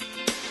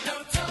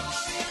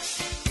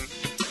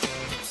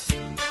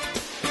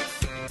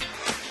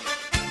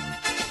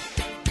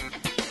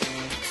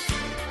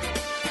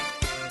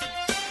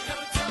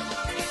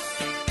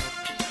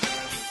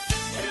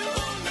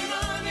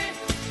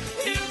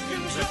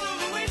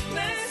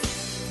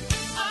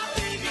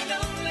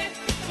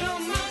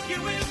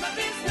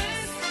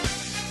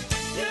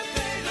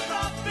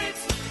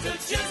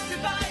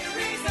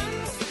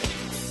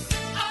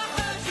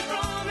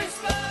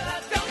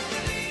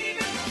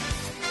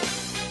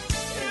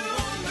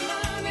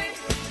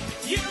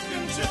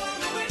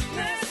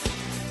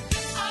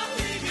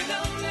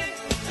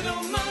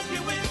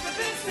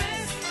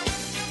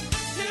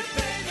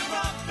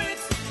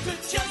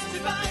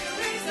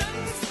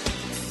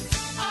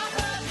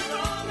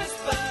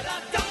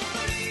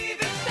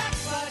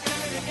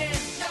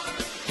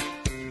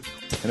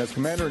 And as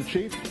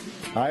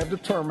Commander-in-Chief, I have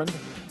determined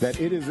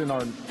that it is in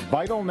our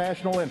vital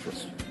national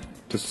interest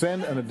to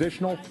send an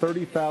additional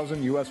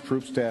 30,000 U.S.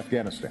 troops to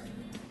Afghanistan.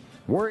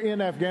 We're in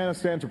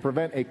Afghanistan to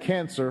prevent a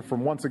cancer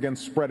from once again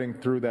spreading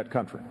through that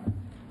country.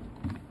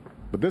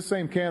 But this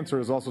same cancer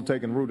has also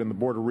taken root in the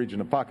border region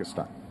of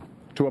Pakistan.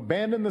 To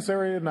abandon this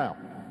area now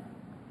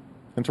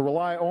and to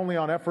rely only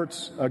on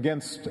efforts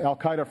against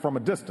al-Qaeda from a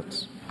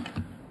distance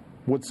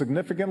would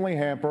significantly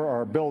hamper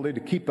our ability to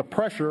keep the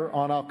pressure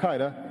on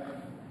al-Qaeda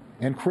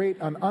and create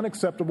an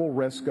unacceptable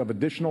risk of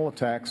additional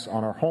attacks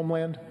on our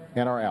homeland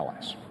and our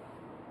allies.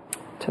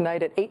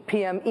 Tonight at 8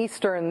 p.m.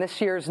 Eastern,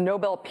 this year's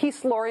Nobel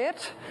Peace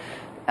Laureate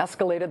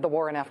escalated the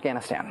war in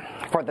Afghanistan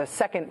for the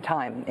second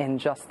time in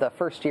just the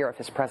first year of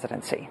his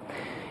presidency.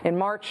 In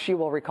March, you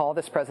will recall,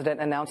 this president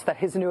announced that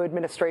his new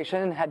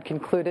administration had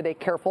concluded a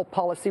careful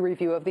policy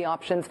review of the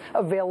options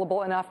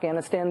available in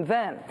Afghanistan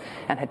then,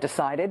 and had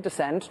decided to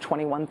send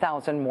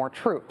 21,000 more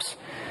troops.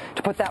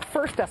 To put that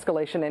first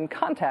escalation in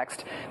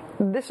context,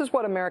 this is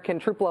what American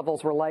troop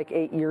levels were like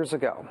 8 years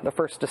ago, the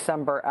first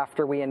December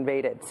after we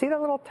invaded. See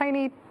that little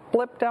tiny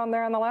blip down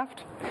there on the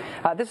left?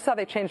 This is how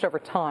they changed over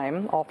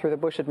time, all through the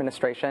Bush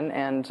administration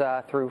and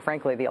through,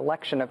 frankly, the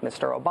election of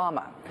Mr.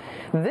 Obama.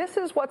 This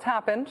is what's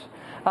happened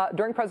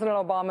during President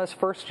Obama's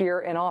first year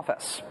in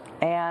office.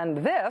 And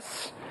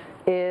this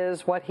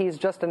is what he's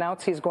just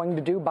announced he's going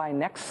to do by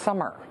next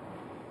summer.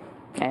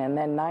 And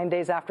then 9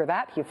 days after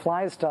that, he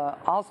flies to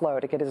Oslo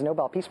to get his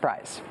Nobel Peace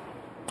Prize.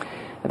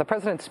 The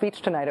president's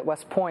speech tonight at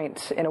West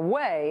Point, in a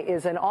way,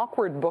 is an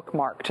awkward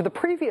bookmark to the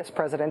previous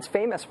president's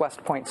famous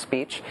West Point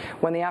speech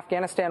when the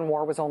Afghanistan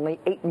war was only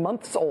 8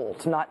 months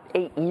old, not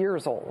 8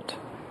 years old.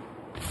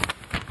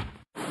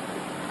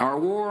 Our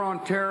war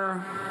on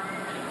terror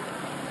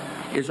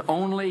is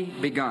only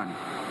begun.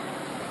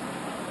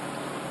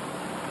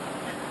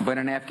 But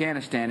in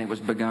Afghanistan, it was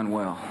begun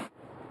well.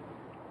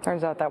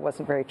 Turns out that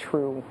wasn't very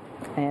true.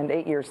 And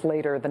 8 years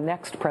later, the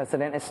next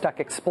president is stuck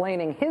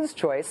explaining his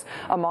choice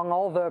among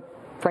all the,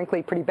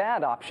 frankly, pretty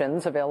bad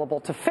options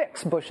available to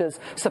fix Bush's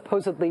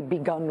supposedly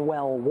begun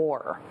well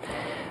war.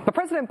 But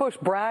President Bush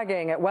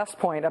bragging at West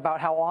Point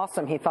about how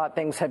awesome he thought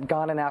things had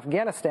gone in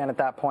Afghanistan at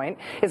that point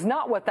is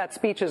not what that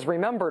speech is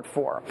remembered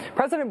for.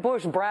 President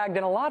Bush bragged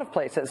in a lot of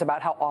places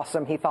about how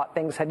awesome he thought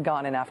things had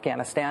gone in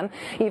Afghanistan,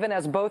 even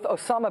as both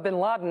Osama bin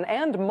Laden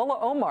and Mullah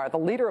Omar, the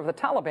leader of the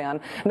Taliban,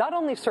 not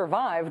only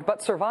survived,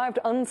 but survived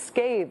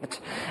unscathed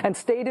and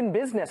stayed in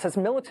business as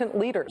militant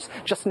leaders,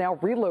 just now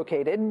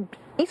relocated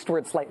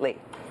eastward slightly.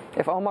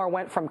 If Omar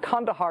went from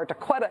Kandahar to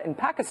Quetta in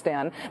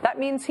Pakistan, that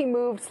means he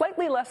moved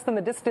slightly less than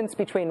the distance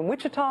between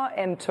Wichita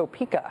and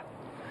Topeka.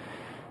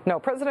 No,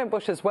 President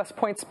Bush's West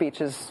Point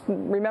speech is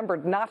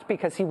remembered not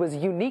because he was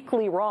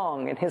uniquely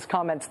wrong in his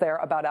comments there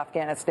about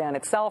Afghanistan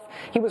itself.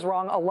 He was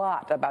wrong a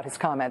lot about his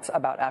comments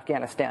about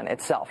Afghanistan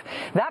itself.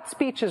 That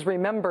speech is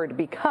remembered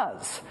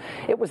because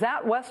it was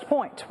at West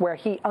Point where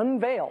he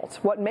unveiled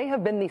what may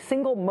have been the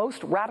single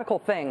most radical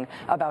thing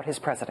about his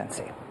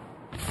presidency.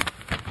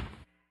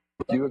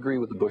 Do you agree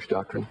with the Bush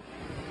doctrine?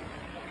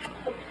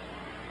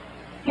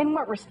 In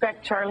what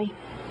respect, Charlie?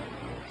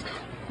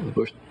 The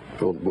Bush,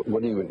 well,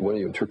 what do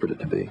you interpret it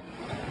to be?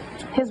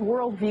 His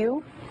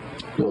worldview?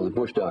 No, the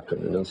Bush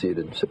doctrine,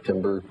 enunciated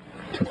September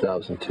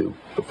 2002,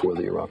 before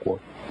the Iraq War.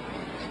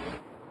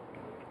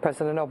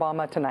 President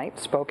Obama tonight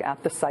spoke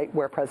at the site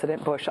where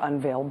President Bush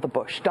unveiled the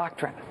Bush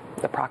Doctrine,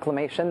 the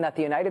proclamation that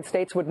the United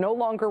States would no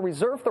longer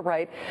reserve the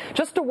right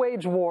just to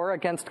wage war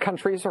against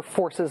countries or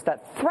forces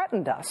that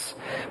threatened us,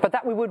 but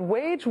that we would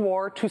wage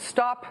war to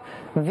stop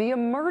the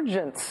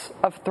emergence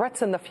of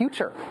threats in the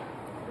future.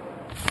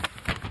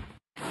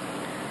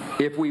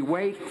 If we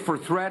wait for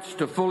threats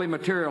to fully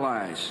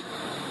materialize,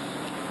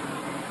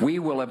 we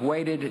will have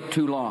waited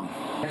too long.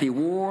 The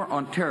war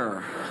on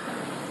terror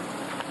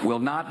will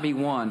not be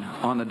won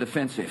on the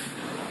defensive.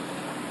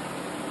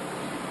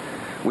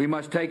 We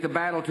must take the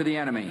battle to the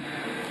enemy,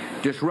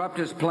 disrupt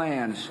his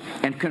plans,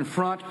 and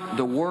confront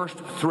the worst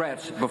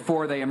threats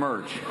before they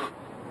emerge.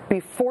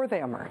 Before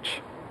they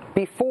emerge.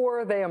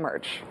 Before they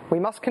emerge. We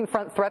must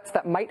confront threats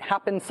that might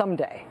happen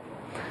someday.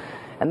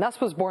 And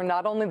thus was born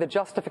not only the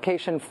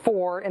justification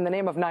for, in the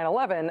name of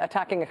 9/11,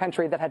 attacking a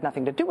country that had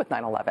nothing to do with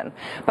 9/11,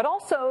 but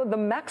also the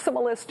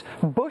maximalist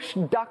Bush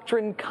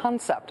Doctrine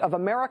concept of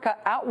America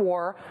at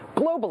war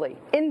globally,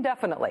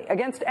 indefinitely,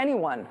 against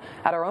anyone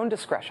at our own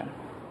discretion.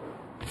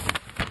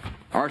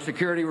 Our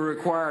security will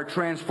require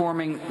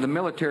transforming the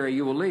military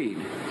you will lead.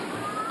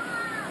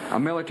 A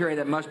military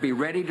that must be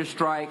ready to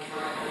strike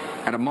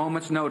at a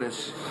moment's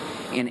notice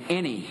in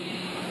any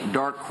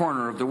dark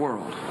corner of the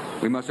world.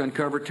 We must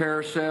uncover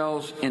terror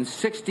cells in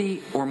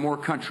 60 or more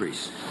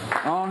countries.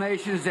 All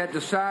nations that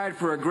decide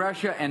for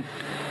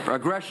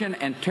aggression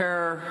and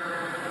terror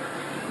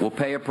will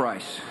pay a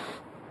price.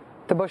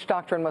 The Bush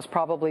Doctrine was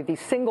probably the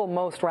single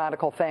most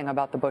radical thing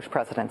about the Bush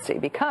presidency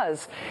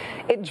because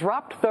it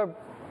dropped the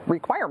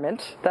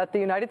requirement that the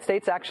United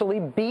States actually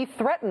be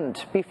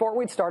threatened before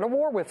we'd start a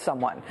war with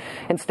someone.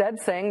 Instead,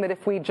 saying that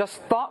if we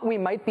just thought we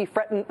might be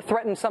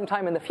threatened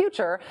sometime in the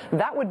future,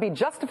 that would be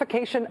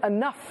justification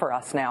enough for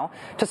us now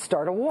to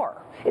start a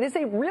war. It is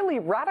a really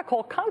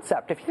radical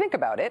concept, if you think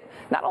about it,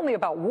 not only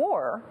about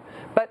war,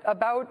 but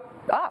about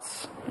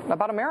us,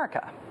 about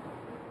America.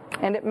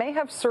 And it may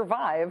have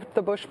survived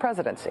the Bush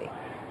presidency.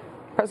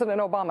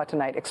 President Obama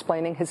tonight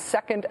explaining his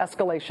second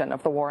escalation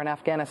of the war in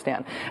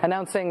Afghanistan,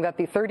 announcing that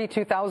the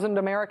 32,000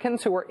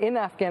 Americans who were in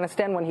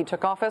Afghanistan when he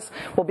took office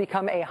will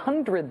become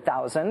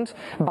 100,000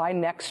 by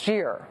next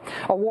year.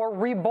 A war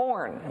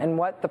reborn in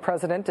what the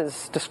president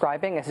is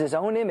describing as his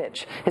own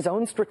image, his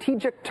own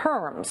strategic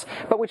terms,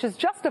 but which is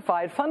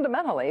justified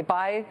fundamentally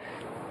by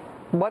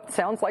what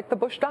sounds like the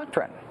Bush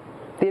Doctrine.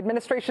 The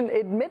administration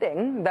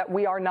admitting that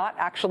we are not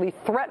actually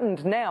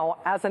threatened now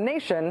as a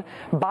nation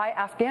by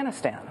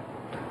Afghanistan.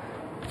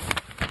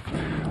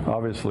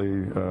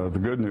 Obviously, the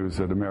good news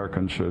that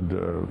Americans should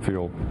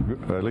feel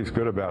at least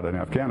good about in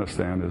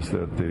Afghanistan is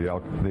that the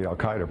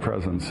al-Qaeda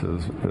presence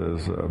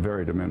is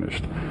very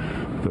diminished.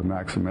 The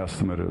maximum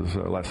estimate is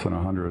less than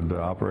 100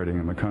 operating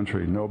in the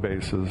country. No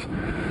bases,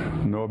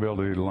 no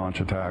ability to launch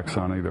attacks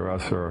on either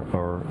us or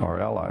our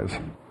allies.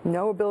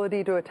 No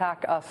ability to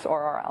attack us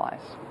or our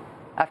allies.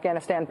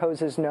 Afghanistan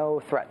poses no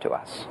threat to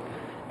us.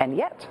 And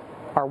yet,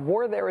 our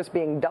war there is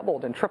being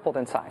doubled and tripled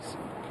in size.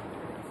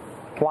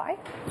 Why?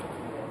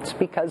 It's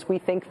because we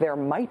think there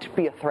might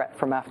be a threat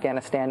from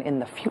Afghanistan in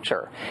the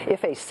future,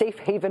 if a safe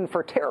haven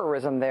for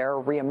terrorism there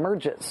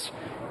reemerges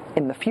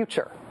in the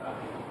future.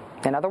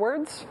 In other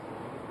words,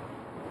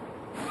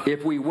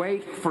 if we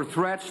wait for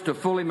threats to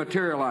fully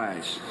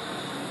materialize,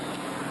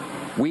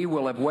 we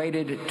will have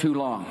waited too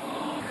long.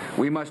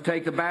 We must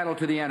take the battle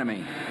to the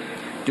enemy,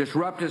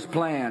 disrupt his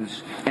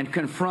plans, and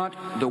confront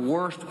the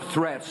worst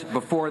threats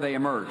before they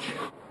emerge.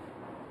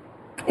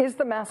 Is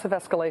the massive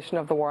escalation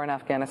of the war in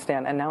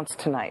Afghanistan announced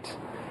tonight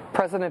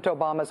President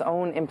Obama's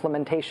own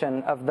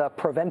implementation of the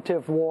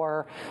preventive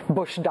war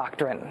Bush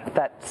doctrine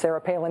that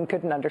Sarah Palin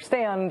couldn't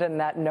understand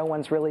and that no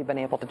one's really been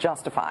able to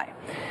justify?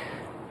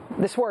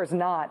 This war is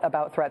not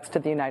about threats to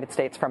the United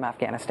States from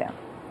Afghanistan.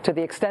 To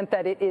the extent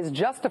that it is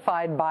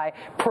justified by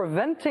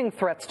preventing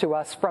threats to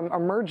us from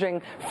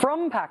emerging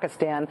from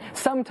Pakistan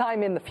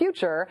sometime in the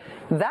future,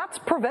 that's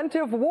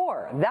preventive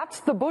war.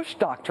 That's the Bush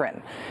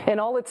doctrine in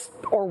all its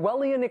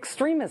Orwellian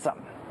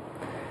extremism.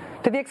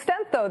 To the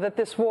extent, though, that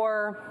this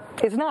war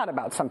is not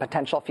about some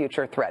potential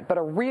future threat, but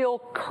a real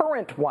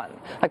current one,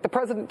 like the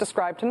president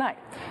described tonight,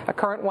 a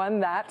current one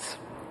that,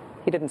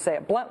 he didn't say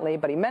it bluntly,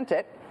 but he meant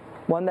it,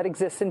 one that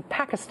exists in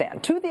Pakistan.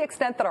 To the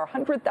extent that our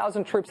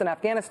 100,000 troops in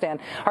Afghanistan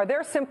are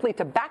there simply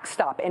to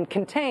backstop and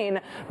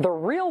contain the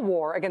real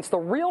war against the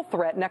real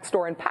threat next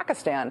door in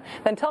Pakistan,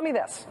 then tell me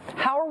this,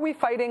 how are we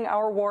fighting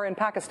our war in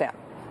Pakistan?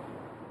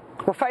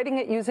 We're fighting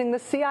it using the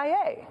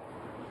CIA,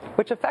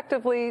 which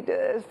effectively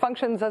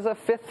functions as a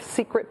fifth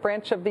secret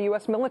branch of the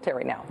U.S.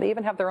 military now. They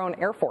even have their own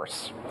Air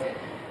Force.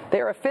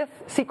 They are a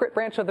fifth secret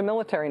branch of the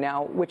military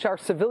now, which our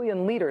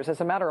civilian leaders, as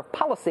a matter of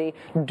policy,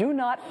 do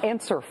not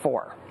answer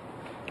for.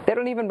 They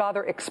don't even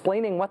bother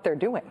explaining what they're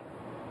doing.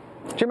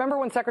 Do you remember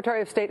when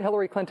Secretary of State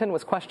Hillary Clinton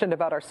was questioned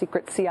about our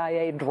secret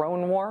CIA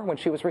drone war when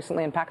she was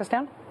recently in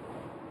Pakistan?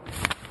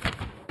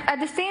 At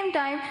the same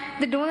time,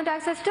 the drone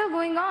attacks are still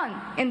going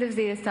on in the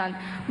Waziristan.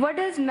 What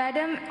does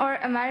Madam or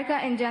America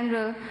in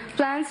general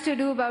plans to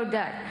do about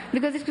that?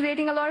 Because it's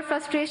creating a lot of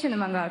frustration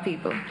among our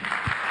people.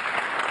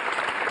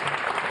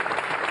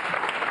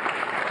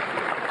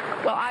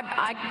 Well,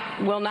 I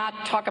will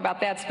not talk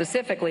about that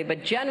specifically,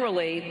 but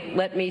generally,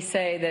 let me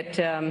say that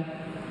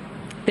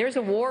there's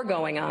a war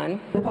going on.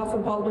 The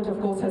Pakistan Parliament,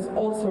 of course, has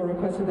also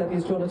requested that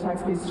these drone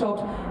attacks be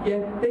stopped,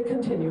 yet they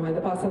continue, and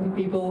the Pakistani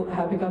people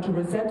have begun to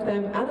resent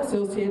them and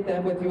associate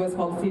them with U.S.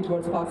 policy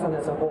towards Pakistan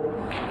as a whole. Well,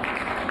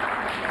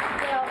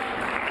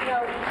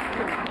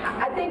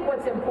 I think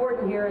what's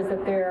important here is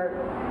that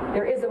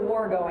there is a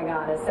war going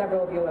on, as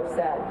several of you have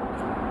said.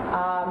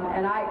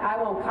 And I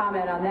won't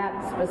comment on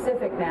that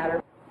specific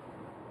matter.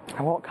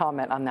 I won't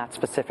comment on that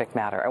specific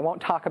matter. I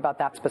won't talk about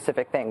that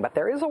specific thing, but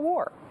there is a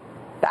war.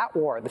 That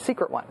war, the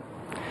secret one.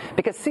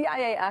 Because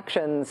CIA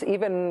actions,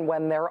 even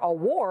when they're a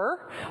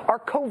war, are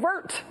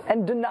covert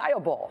and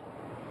deniable.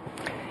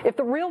 If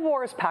the real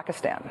war is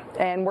Pakistan,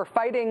 and we're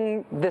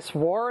fighting this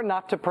war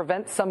not to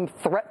prevent some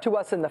threat to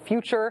us in the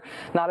future,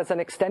 not as an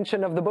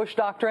extension of the Bush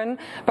doctrine,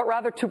 but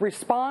rather to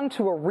respond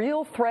to a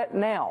real threat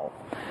now,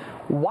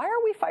 why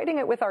are we fighting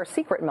it with our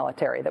secret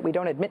military that we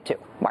don't admit to?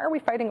 Why are we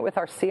fighting it with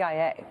our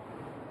CIA?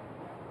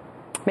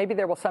 Maybe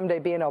there will someday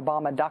be an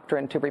Obama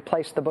doctrine to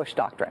replace the Bush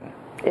doctrine.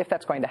 If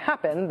that's going to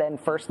happen, then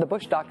first the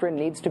Bush doctrine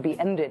needs to be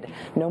ended.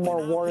 No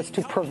more wars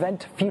to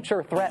prevent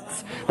future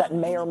threats that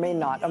may or may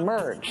not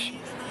emerge.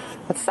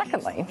 But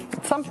secondly,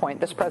 at some point,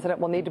 this president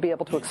will need to be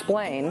able to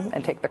explain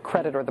and take the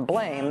credit or the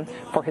blame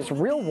for his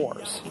real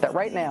wars that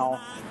right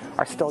now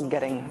are still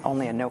getting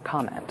only a no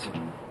comment.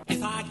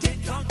 If I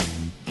get drunk,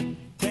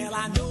 well,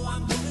 I know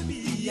I'm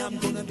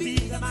gonna be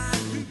the man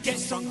who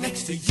gets drunk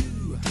next to you.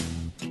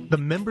 The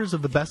members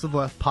of the Best of the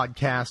Left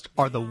podcast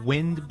are the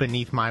wind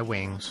beneath my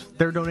wings.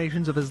 Their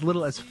donations of as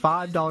little as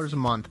 $5 a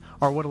month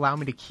are what allow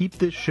me to keep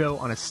this show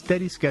on a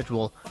steady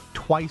schedule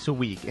twice a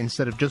week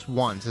instead of just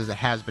once as it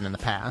has been in the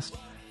past.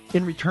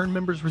 In return,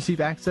 members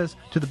receive access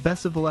to the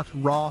Best of the Left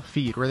Raw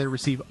feed, where they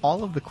receive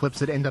all of the clips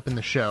that end up in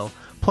the show,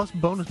 plus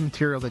bonus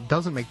material that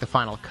doesn't make the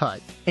final cut.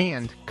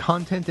 And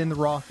content in the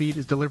Raw feed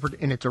is delivered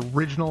in its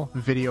original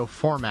video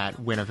format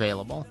when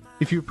available.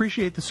 If you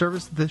appreciate the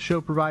service that this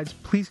show provides,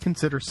 please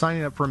consider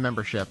signing up for a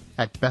membership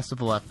at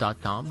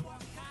bestoftheleft.com.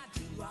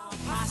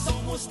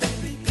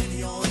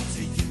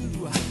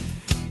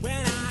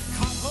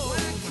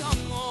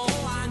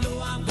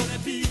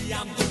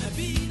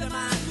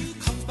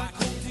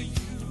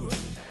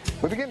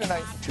 We begin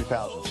tonight in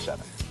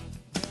 2007.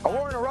 A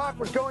war in Iraq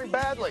was going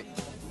badly.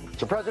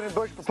 So President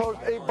Bush proposed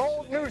a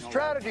bold new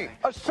strategy,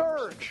 a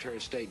surge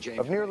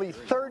of nearly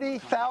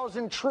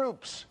 30,000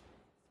 troops.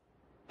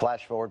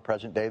 Flash forward,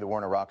 present day, the war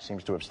in Iraq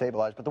seems to have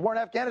stabilized, but the war in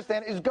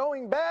Afghanistan is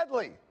going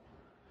badly.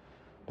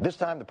 But this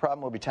time, the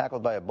problem will be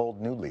tackled by a bold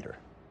new leader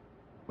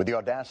with the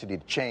audacity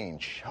to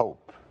change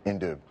hope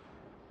into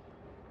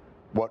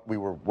what we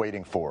were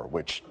waiting for,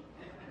 which,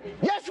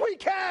 yes, we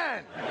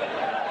can!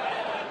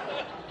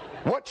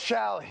 What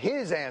shall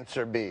his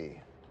answer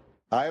be?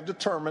 I have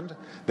determined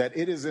that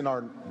it is in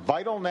our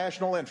vital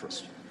national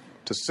interest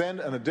to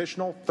send an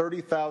additional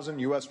 30,000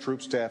 U.S.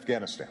 troops to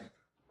Afghanistan.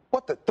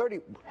 What the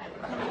 30?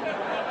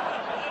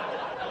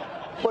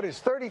 What is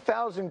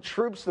 30,000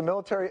 troops the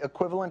military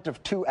equivalent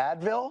of 2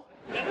 Advil?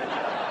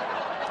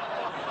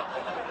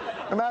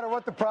 No matter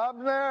what the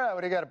problem there,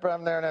 what do you got a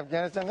problem there in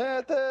Afghanistan?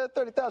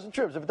 30,000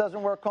 troops. If it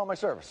doesn't work, call my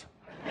service.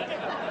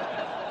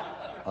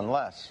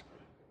 Unless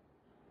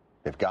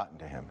they've gotten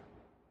to him.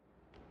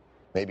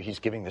 Maybe he's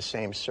giving the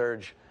same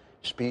surge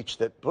speech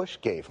that Bush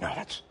gave. No,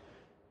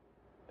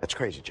 that's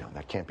crazy, John.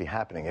 That can't be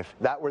happening. If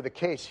that were the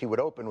case, he would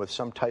open with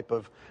some type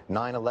of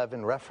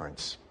 9/11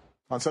 reference.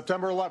 On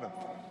September 11th,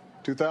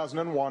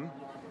 2001,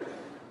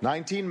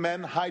 19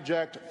 men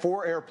hijacked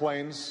 4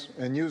 airplanes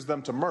and used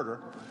them to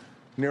murder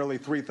nearly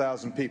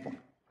 3,000 people.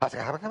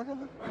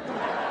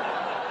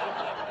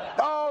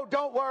 Oh,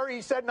 don't worry.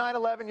 He said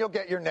 9/11. You'll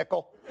get your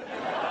nickel.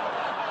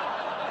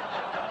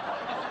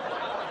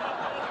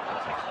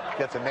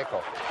 Gets a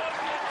nickel.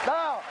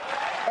 Now,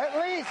 at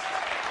least...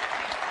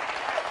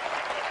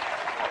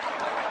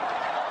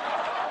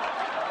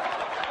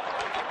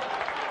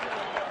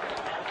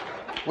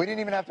 We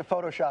didn't even have to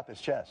Photoshop his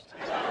chest.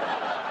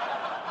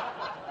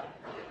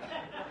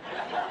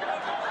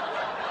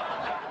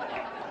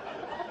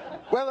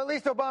 Well, at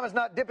least Obama's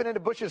not dipping into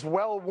Bush's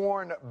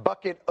well-worn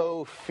bucket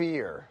o'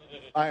 fear.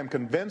 I am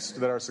convinced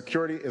that our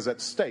security is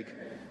at stake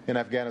in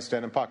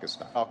Afghanistan and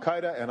Pakistan.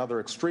 Al-Qaeda and other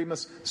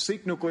extremists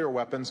seek nuclear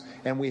weapons,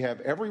 and we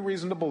have every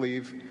reason to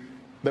believe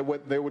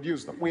that they would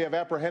use them. We have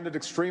apprehended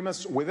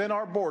extremists within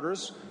our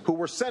borders who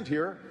were sent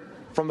here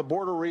from the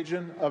border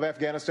region of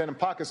Afghanistan and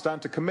Pakistan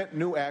to commit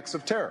new acts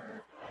of terror.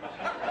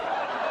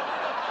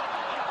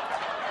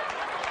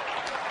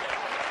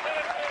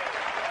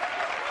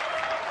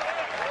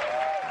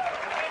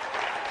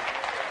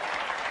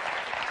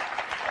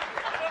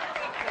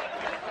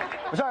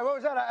 Sorry, what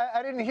was that?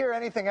 I didn't hear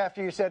anything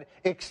after you said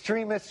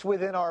extremists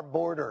within our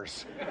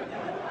borders.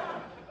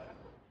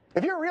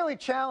 If you're really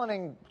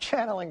channeling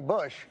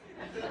Bush,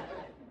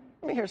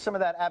 let me hear some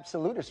of that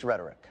absolutist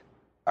rhetoric.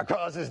 Our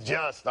cause is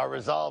just, our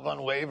resolve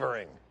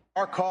unwavering.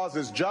 Our cause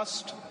is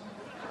just,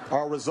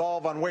 our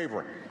resolve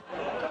unwavering.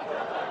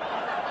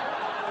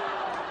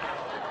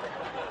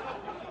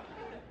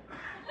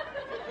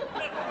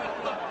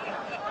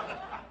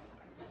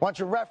 Why don't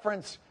you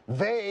reference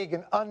vague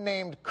and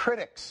unnamed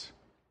critics?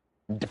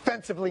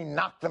 Defensively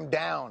knock them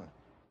down.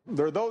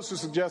 There are those who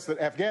suggest that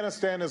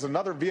Afghanistan is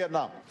another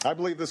Vietnam. I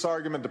believe this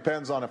argument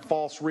depends on a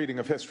false reading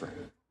of history.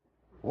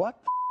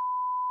 What?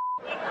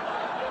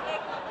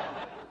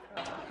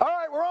 All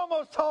right, we're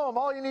almost home.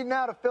 All you need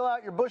now to fill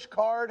out your Bush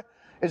card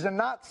is a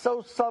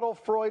not-so-subtle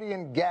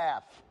Freudian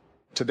gaffe.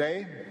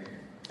 Today,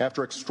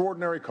 after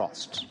extraordinary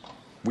costs,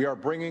 we are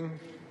bringing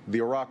the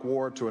Iraq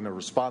War to an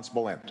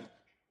irresponsible end.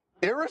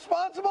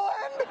 Irresponsible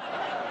end?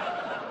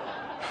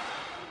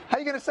 How are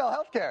you going to sell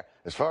health care?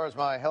 As far as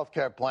my health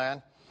care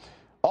plan,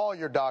 all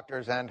your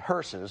doctors and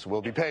hearses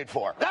will be paid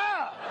for.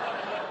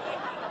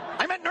 Ah!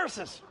 I meant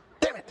nurses.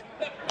 Damn it.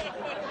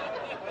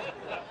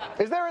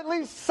 Is there at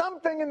least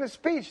something in the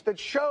speech that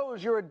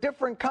shows you're a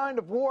different kind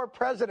of war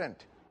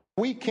president?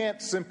 We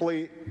can't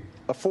simply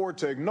afford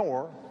to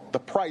ignore the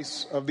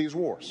price of these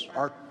wars.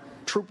 Our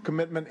troop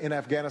commitment in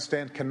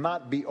Afghanistan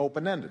cannot be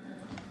open-ended,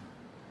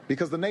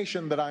 because the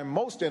nation that I'm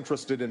most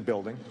interested in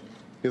building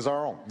is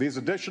our own. These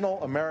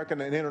additional American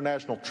and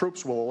international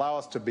troops will allow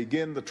us to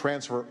begin the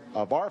transfer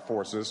of our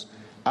forces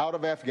out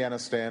of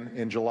Afghanistan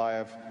in July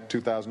of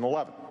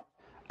 2011.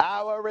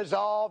 Our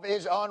resolve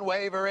is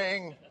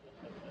unwavering,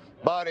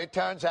 but it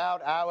turns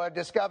out our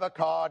Discover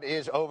card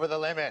is over the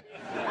limit.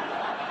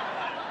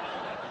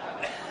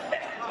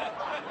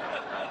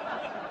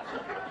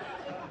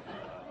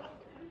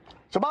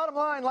 So bottom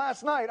line,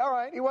 last night, all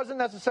right, he wasn't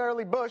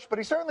necessarily Bush, but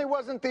he certainly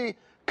wasn't the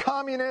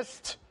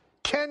communist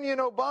Kenyan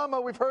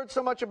Obama we've heard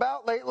so much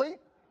about lately.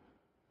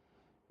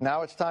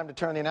 Now it's time to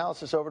turn the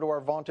analysis over to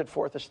our vaunted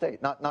fourth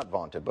estate. Not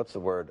vaunted, what's the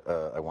word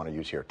I want to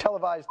use here?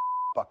 Televised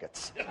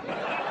buckets.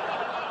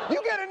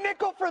 You get a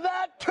nickel for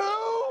that too?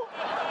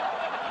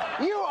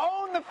 You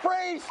own the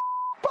phrase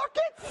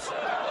buckets?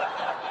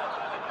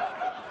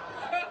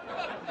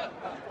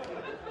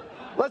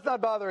 Let's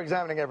not bother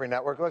examining every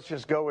network. Let's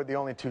just go with the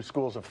only 2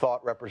 schools of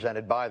thought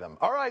represented by them.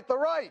 All right, the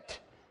right.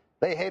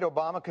 They hate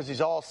Obama because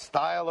he's all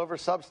style over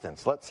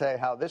substance. Let's say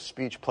how this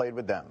speech played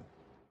with them.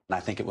 And I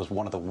think it was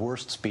one of the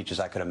worst speeches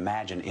I could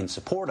imagine in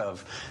support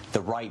of the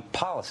right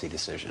policy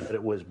decision.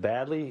 It was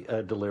badly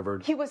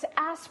delivered. He was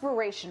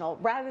aspirational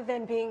rather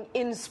than being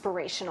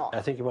inspirational.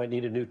 I think you might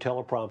need a new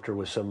teleprompter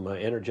with some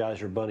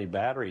Energizer Bunny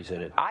batteries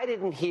in it. I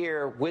didn't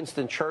hear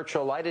Winston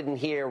Churchill. I didn't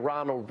hear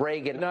Ronald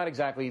Reagan. Not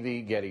exactly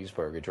the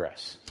Gettysburg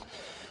Address.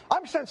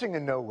 I'm sensing a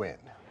no-win.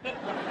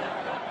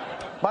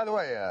 By the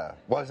way,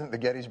 wasn't the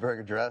Gettysburg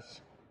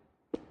Address?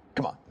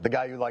 Come on, the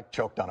guy you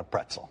choked on a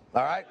pretzel.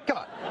 All right, come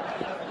on.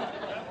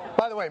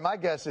 By the way, my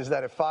guess is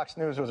that if Fox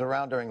News was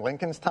around during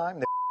Lincoln's time,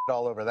 they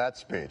all over that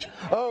speech.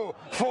 Oh,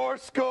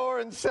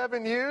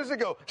 407 years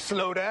ago.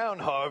 Slow down,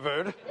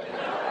 Harvard.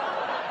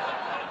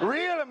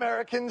 Real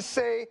Americans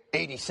say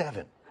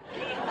 87.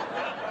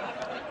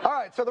 All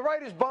right, so the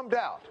right is bummed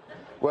out.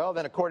 Well,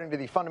 then, according to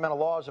the fundamental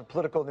laws of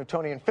political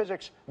Newtonian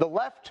physics, the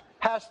left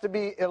has to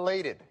be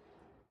elated.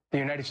 The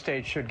United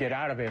States should get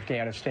out of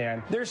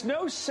Afghanistan. There's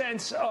no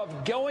sense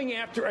of going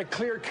after a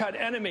clear-cut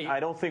enemy. I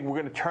don't think we're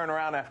going to turn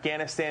around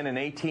Afghanistan in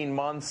 18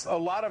 months. A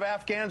lot of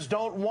Afghans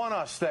don't want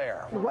us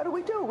there. What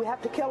do? We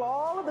have to kill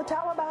all of the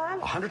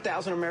Taliban?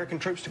 100,000 American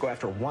troops to go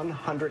after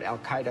 100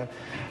 al-Qaeda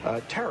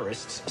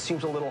terrorists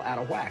seems a little out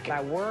of whack.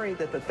 I worry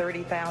that the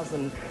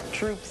 30,000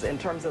 troops, in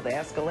terms of the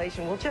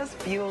escalation, will just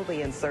fuel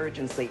the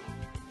insurgency.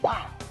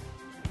 Wow.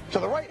 So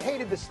the right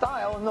hated the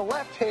style and the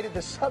left hated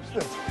the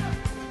substance.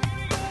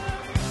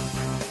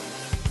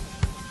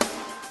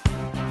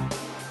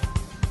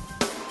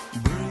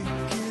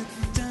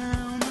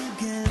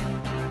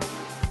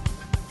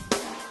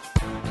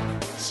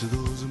 So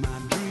those are my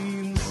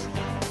dreams,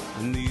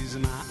 and these are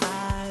my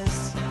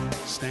eyes.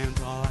 Stand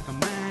tall like a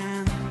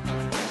man.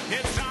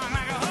 It's on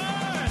like a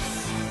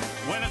horse.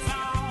 When it's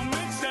all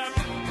mixed up,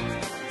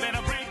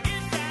 better break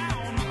it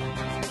down.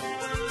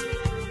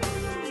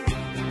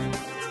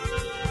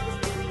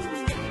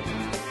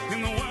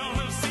 In the world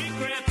of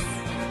secrets,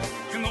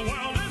 in the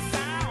world of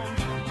sound.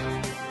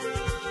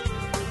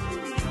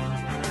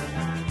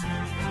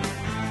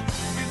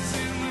 It's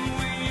in the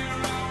way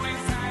you're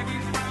always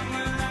hiding from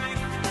the light.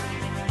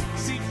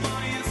 See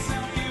for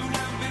yourself, you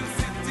have been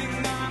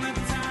sitting on a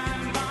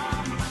time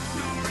bomb.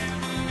 No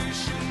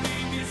revolution,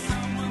 maybe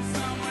someone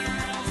somewhere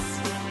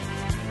else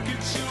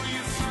could show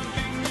you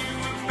something new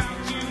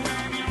about you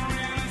and your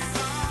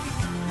renaissance.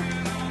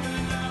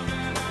 And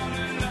all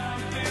the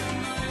love in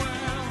the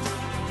world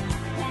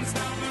won't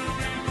stop the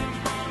rain from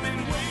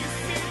falling,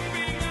 wasting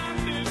being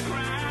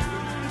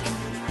underground.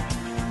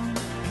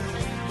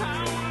 I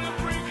wanna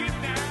break it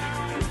down.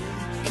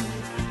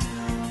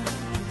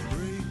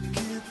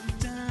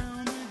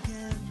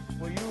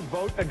 Will you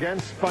vote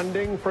against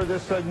funding for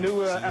this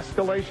new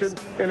escalation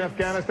in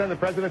Afghanistan? The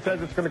president says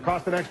it's going to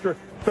cost an extra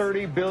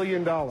 $30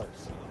 billion.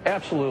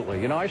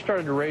 Absolutely. You know, I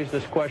started to raise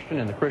this question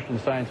in the Christian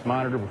Science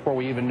Monitor before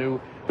we even knew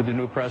who the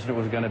new president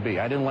was going to be.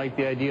 I didn't like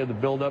the idea of the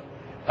buildup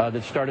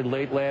that started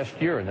late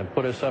last year and that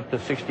put us up to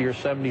 60 or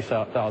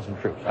 70,000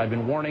 troops. I've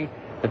been warning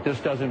that this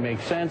doesn't make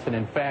sense, and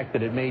in fact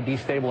that it may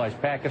destabilize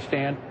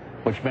Pakistan,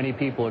 which many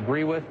people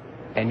agree with,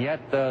 and yet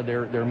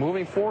they're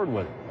moving forward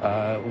with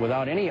it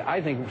without any, I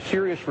think,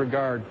 serious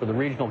regard for the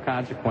regional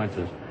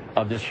consequences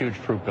of this huge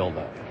troop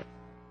buildup.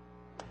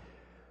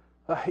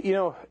 You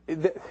know,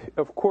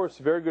 of course,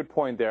 very good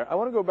point there. I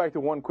want to go back to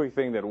one quick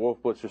thing that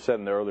Wolf Blitzer said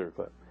in the earlier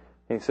clip.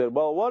 He said,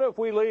 well, what if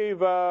we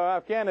leave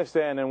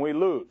Afghanistan and we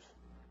lose?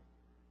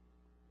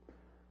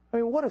 I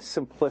mean, what a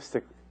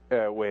simplistic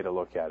way to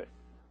look at it.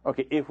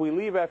 Okay, if we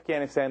leave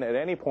Afghanistan at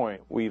any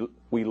point, we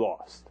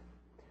lost.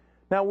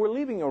 Now, we're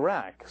leaving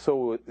Iraq,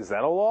 so is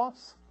that a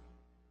loss?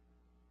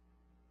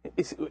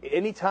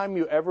 Anytime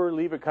you ever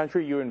leave a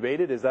country you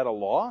invaded, is that a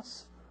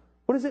loss?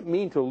 What does it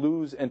mean to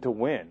lose and to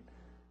win?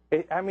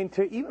 I mean,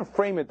 to even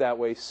frame it that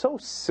way is so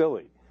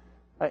silly.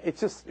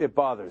 It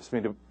bothers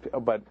me.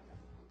 But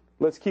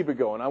let's keep it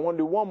going. I want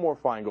to do one more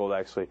Feingold,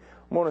 actually.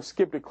 I'm going to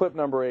skip to clip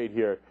number 8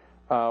 here,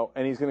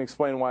 and he's going to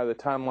explain why the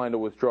timeline to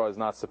withdraw is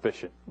not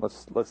sufficient.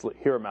 Let's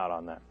hear him out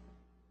on that.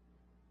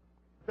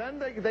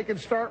 Then they can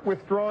start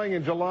withdrawing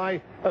in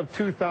July of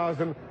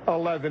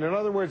 2011. In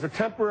other words, a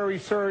temporary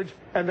surge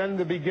and then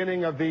the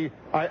beginning of the,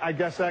 I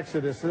guess,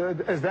 exodus.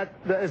 Is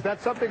that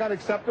something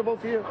unacceptable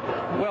to you?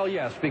 Well,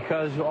 yes,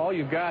 because all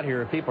you've got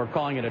here, people are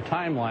calling it a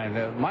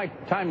timeline. My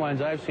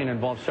timelines I've seen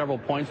involve several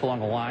points along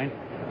the line.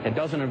 It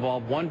doesn't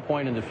involve one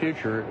point in the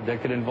future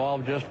that could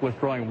involve just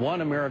withdrawing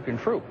one American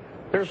troop.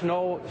 There's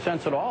no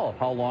sense at all of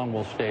how long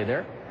we'll stay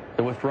there.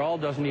 The withdrawal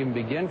doesn't even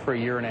begin for a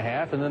year and a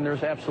half, and then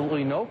there's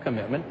absolutely no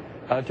commitment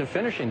to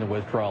finishing the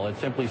withdrawal. It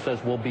simply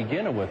says we'll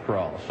begin a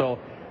withdrawal. So,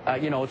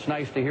 you know, it's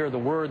nice to hear the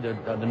word,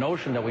 the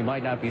notion that we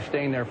might not be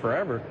staying there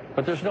forever,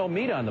 but there's no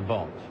meat on the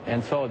bones.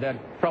 And so that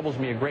troubles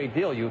me a great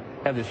deal. You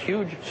have this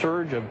huge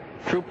surge of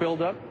troop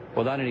buildup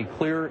without any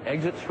clear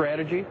exit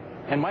strategy.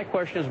 And my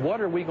question is, what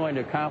are we going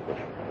to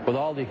accomplish? With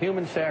all the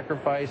human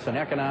sacrifice and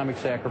economic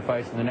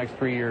sacrifice in the next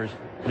 3 years,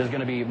 it is going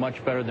to be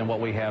much better than what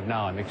we have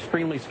now. I'm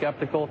extremely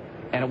skeptical,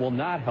 and it will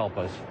not help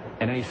us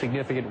in any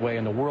significant way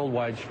in the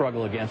worldwide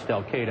struggle against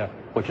al-Qaeda,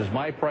 which is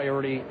my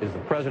priority, is the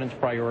president's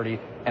priority,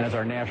 and is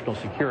our national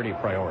security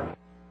priority.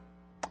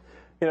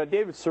 You know,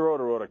 David Sirota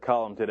wrote a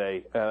column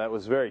today that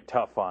was very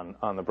tough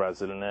on the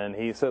president, and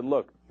he said,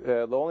 look,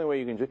 the only way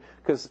you can,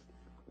 because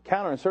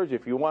counterinsurgency,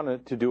 if you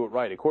wanted to do it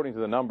right, according to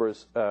the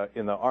numbers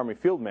in the Army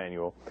Field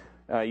Manual,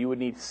 you would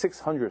need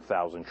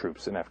 600,000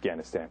 troops in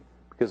Afghanistan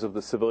because of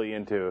the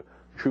civilian to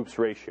troops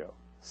ratio.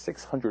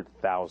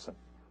 600,000,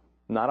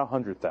 not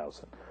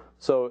 100,000.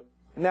 So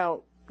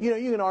now, you know,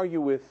 you can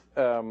argue with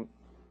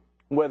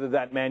whether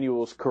that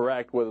manual is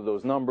correct, whether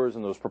those numbers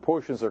and those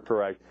proportions are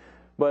correct.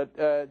 But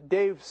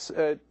Dave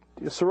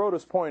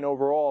Sirota's point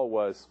overall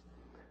was,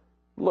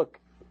 look,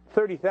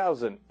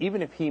 30,000,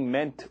 even if he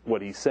meant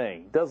what he's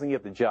saying, doesn't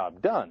get the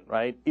job done,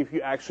 right? If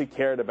you actually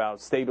cared about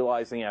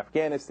stabilizing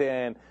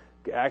Afghanistan,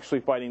 actually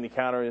fighting the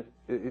counter,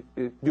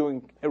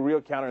 doing a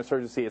real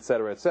counterinsurgency, et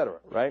cetera,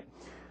 right?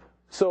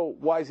 So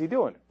why is he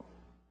doing it?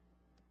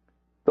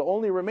 The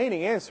only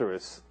remaining answer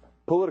is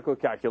political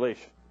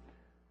calculation.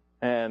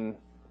 And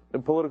the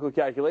political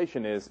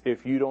calculation is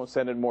if you don't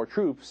send in more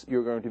troops,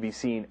 you're going to be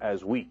seen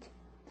as weak.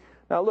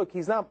 Now, look,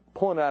 he's not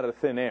pulling it out of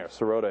thin air.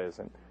 Sirota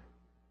isn't.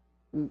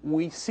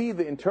 We see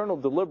the internal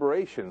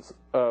deliberations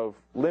of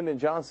Lyndon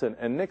Johnson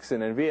and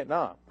Nixon in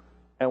Vietnam.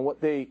 And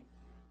what they,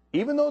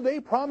 even though they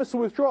promised to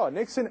withdraw,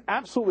 Nixon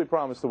absolutely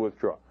promised to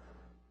withdraw.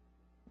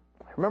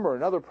 I remember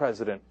another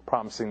president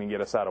promising to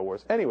get us out of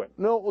wars. Anyway,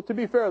 no, well, to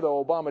be fair,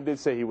 though, Obama did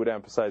say he would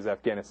emphasize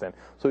Afghanistan.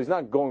 So he's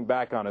not going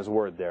back on his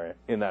word there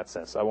in that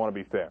sense. I want to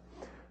be fair.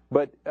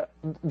 But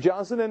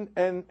Johnson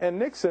and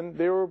Nixon,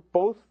 they were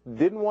both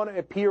didn't want to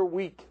appear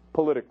weak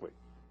politically.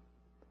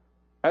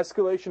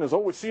 Escalation is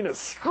always seen as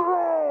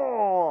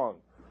strong.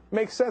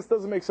 Makes sense,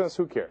 doesn't make sense,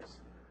 who cares?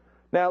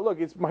 Now, look,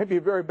 it might be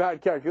a very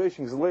bad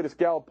calculation because the latest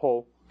Gallup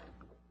poll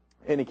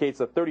indicates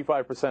that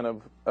 35%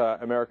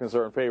 of Americans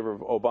are in favor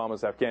of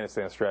Obama's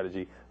Afghanistan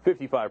strategy,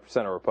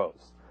 55% are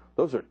opposed.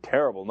 Those are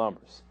terrible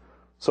numbers.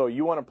 So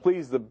you want to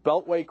please the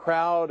Beltway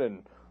crowd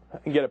and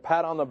get a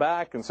pat on the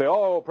back and say,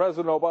 oh,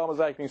 President Obama's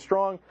acting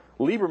strong.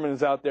 Lieberman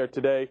is out there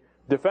today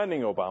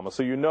defending Obama,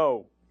 so you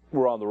know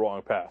we're on the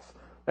wrong path.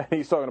 And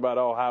he's talking about,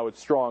 oh, how it's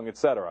strong,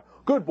 etc.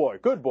 Good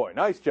boy,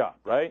 nice job,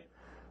 right?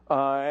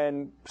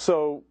 And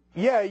so,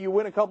 yeah, you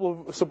win a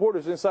couple of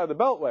supporters inside the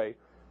Beltway,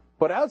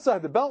 but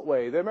outside the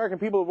Beltway, the American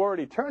people have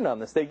already turned on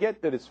this. They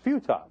get that it's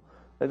futile.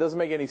 That doesn't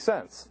make any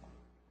sense.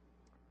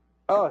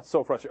 Oh, it's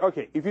so frustrating.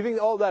 Okay, if you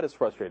think all that is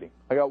frustrating,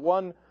 I got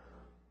one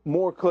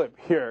more clip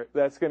here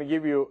that's going to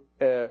give you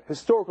a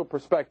historical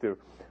perspective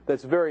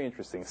that's very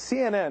interesting.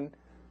 CNN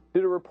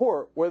did a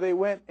report where they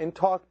went and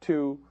talked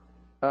to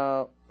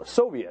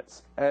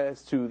Soviets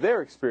as to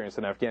their experience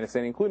in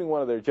Afghanistan, including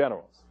one of their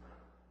generals.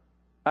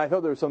 I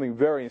thought there was something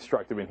very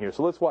instructive in here,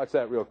 so let's watch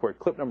that real quick.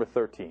 Clip number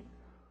 13.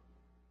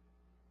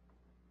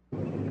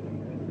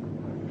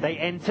 They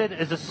entered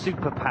as a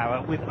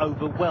superpower with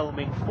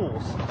overwhelming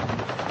force,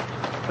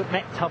 but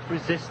met tough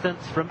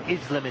resistance from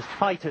Islamist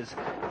fighters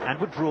and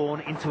were drawn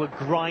into a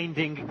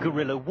grinding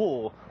guerrilla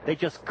war they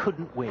just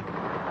couldn't win.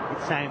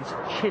 It sounds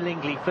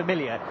chillingly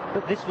familiar,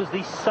 but this was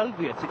the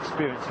Soviet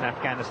experience in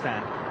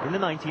Afghanistan in the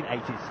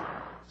 1980s.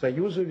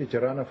 Союза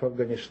ветеранов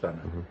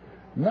Афганистана.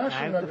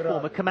 Now, the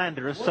former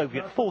commander of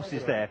Soviet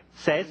forces there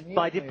says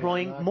by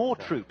deploying more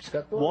troops,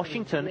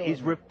 Washington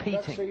is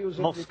repeating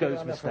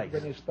Moscow's mistakes.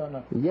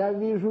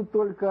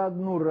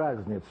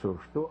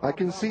 I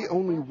can see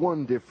only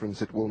one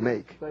difference it will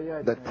make,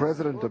 that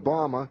President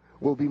Obama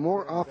will be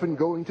more often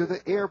going to the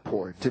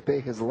airport to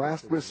pay his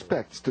last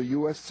respects to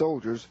U.S.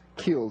 soldiers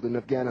killed in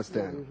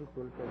Afghanistan.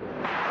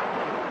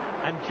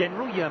 And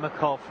General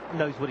Yermakov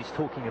knows what he's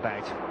talking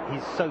about.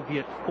 His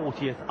Soviet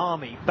 40th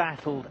Army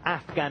battled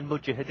Afghan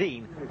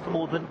Mujahideen for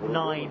more than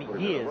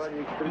 9 years.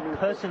 He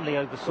personally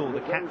oversaw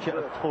the capture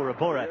of Tora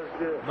Bora,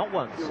 not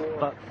once,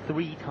 but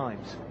 3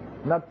 times.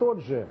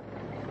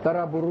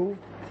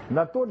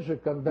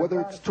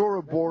 Whether it's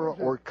Tora Bora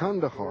or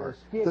Kandahar,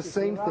 the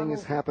same thing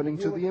is happening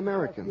to the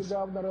Americans.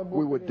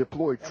 We would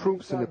deploy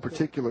troops in a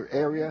particular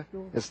area,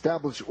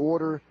 establish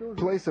order,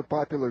 place a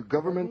popular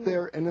government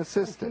there, and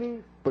assist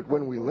it. But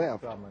when we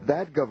left,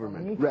 that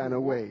government ran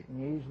away.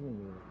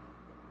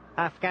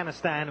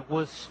 Afghanistan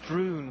was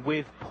strewn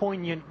with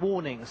poignant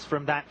warnings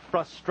from that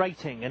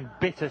frustrating and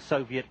bitter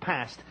Soviet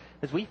past,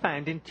 as we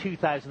found in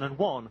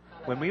 2001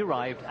 when we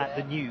arrived at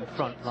the new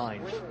front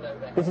lines.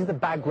 This is the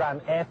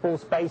Bagram Air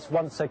Force Base,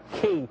 once a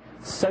key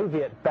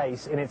Soviet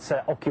base in its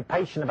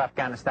occupation of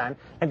Afghanistan.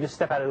 Let me just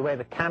step out of the way of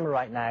the camera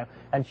right now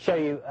and show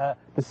you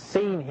the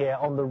scene here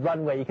on the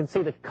runway. You can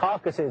see the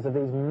carcasses of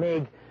these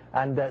MiG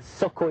and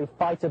Sukhoi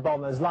fighter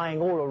bombers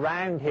lying all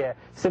around here,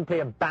 simply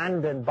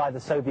abandoned by the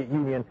Soviet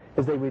Union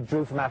as they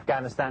withdrew from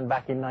Afghanistan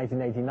back in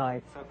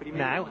 1989.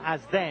 Now,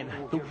 as then,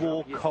 the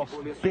war cost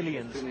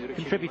billions,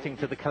 contributing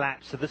to the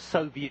collapse of the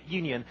Soviet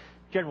Union.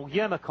 General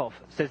Yermakov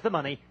says the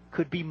money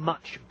could be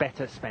much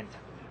better spent.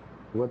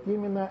 If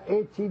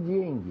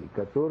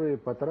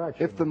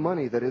the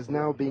money that is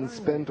now being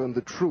spent on the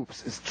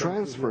troops is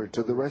transferred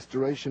to the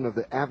restoration of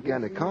the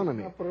Afghan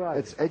economy,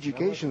 its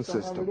education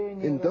system,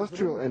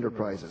 industrial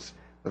enterprises,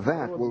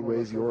 that will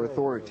raise your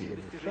authority.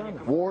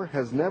 War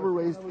has never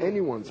raised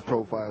anyone's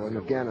profile in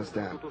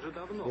Afghanistan.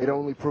 It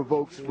only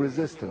provokes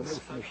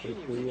resistance.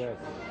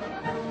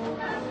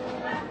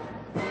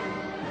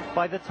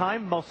 By the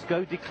time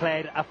Moscow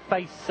declared a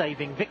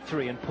face-saving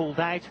victory and pulled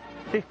out,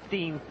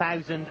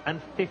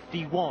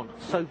 15,051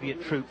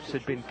 Soviet troops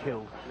had been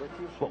killed.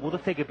 What will the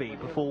figure be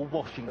before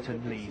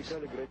Washington leaves?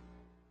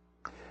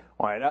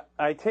 All right,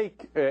 I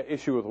take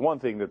issue with one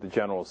thing that the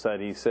general said.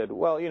 He said,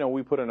 well, you know,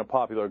 we put in a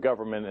popular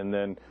government, and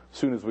then as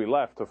soon as we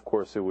left, of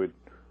course, it would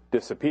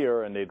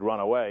disappear and they'd run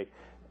away.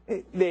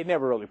 They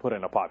never really put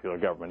in a popular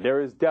government.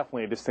 There is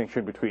definitely a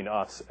distinction between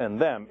us and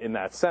them in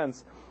that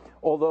sense,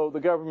 although the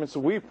governments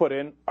we've put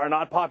in are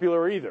not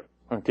popular either,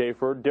 okay,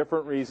 for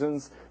different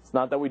reasons. It's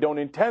not that we don't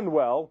intend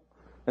well,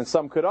 and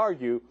some could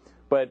argue,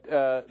 but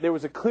there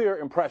was a clear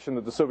impression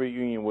that the Soviet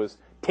Union was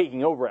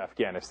taking over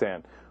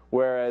Afghanistan,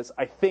 whereas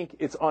I think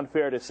it's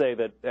unfair to say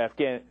that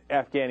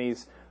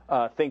Afghanis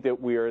think that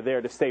we are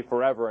there to stay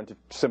forever and to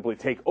simply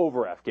take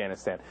over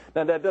Afghanistan.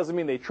 Now, that doesn't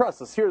mean they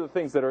trust us. Here are the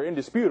things that are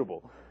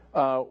indisputable.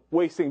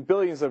 Wasting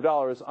billions of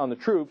dollars on the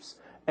troops,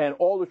 and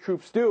all the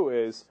troops do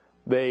is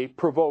they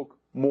provoke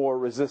more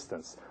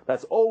resistance.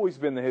 That's always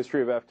been the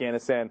history of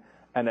Afghanistan,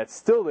 and that's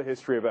still the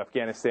history of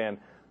Afghanistan,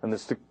 and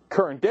it's the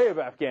current day of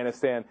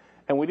Afghanistan,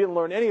 and we didn't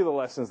learn any of the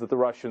lessons that the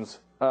Russians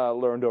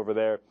learned over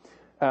there.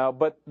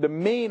 But the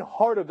main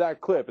heart of that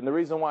clip, and the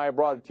reason why I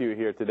brought it to you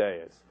here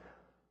today is,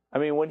 I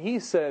mean, when he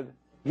said,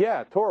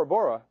 yeah, Tora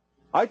Bora,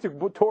 I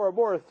took Tora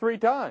Bora 3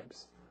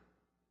 times.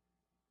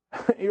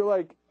 You're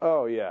like,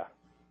 oh, yeah,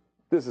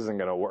 this isn't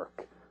going to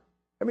work.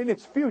 I mean,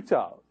 it's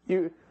futile.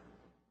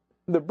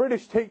 The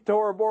British take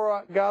Tora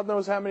Bora God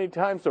knows how many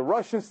times. The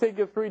Russians take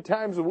it 3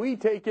 times. We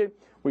take it.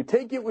 We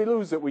take it, we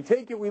lose it. We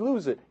take it, we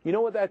lose it. You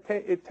know what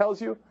it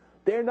tells you?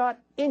 They're not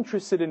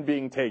interested in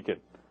being taken.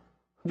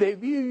 They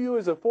view you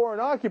as a foreign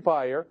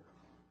occupier.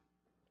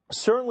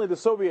 Certainly the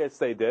Soviets,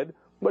 they did.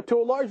 But to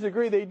a large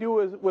degree, they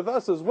do with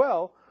us as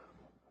well.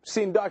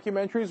 Seen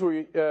documentaries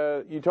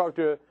where you talk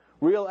to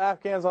real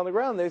Afghans on the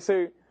ground. They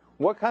say,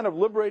 what kind of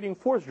liberating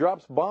force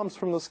drops bombs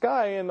from the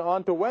sky and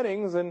onto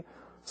weddings and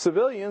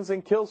civilians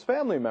and kills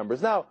family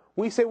members? Now,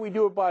 we say we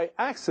do it by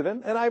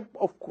accident, and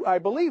I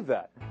believe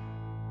that.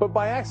 But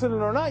by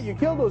accident or not, you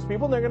kill those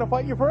people, and they're going to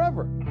fight you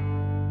forever.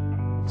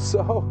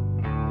 So,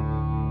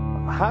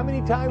 how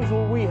many times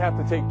will we have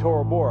to take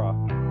Tora Bora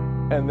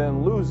and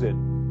then lose it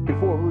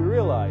before we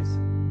realize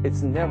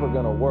it's never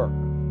going to work?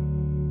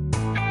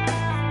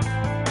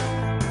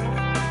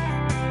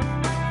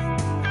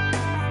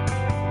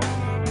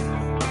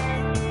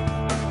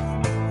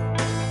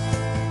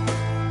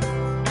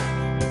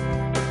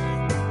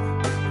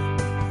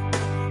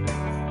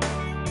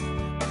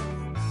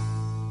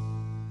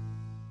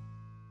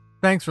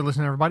 Thanks for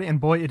listening, everybody. And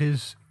boy, it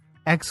is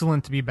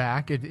excellent to be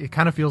back. It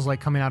kind of feels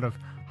like coming out of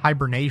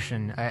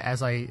hibernation.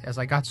 As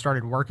I got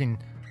started working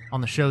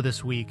on the show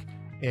this week,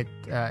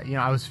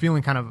 I was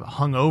feeling kind of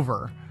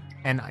hungover,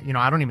 and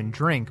I don't even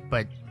drink,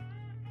 but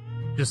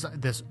just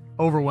this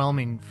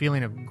overwhelming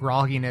feeling of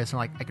grogginess, and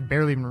like I could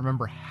barely even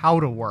remember how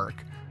to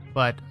work.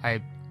 But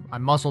I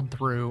muscled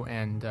through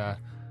and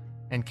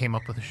came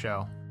up with a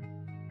show.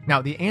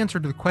 Now, the answer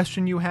to the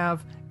question you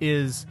have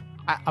is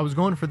I was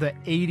going for the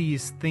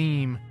 80s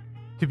theme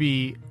to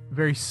be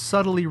very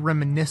subtly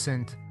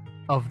reminiscent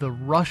of the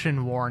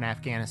Russian war in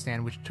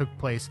Afghanistan, which took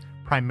place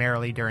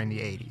primarily during the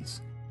 80s.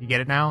 You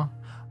get it now?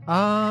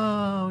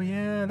 Oh,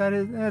 yeah,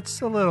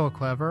 that's a little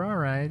clever. All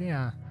right,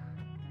 yeah.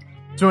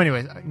 So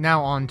anyways,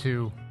 now on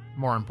to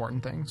more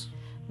important things.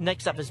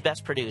 Next up is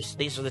Best Produced.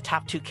 These are the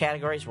top 2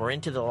 categories. We're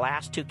into the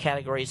last 2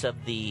 categories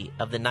of the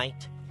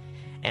night.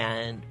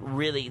 And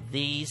really,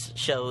 these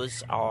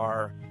shows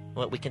are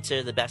what we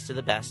consider the best of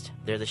the best.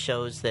 They're the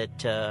shows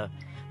that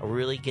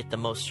really get the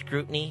most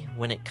scrutiny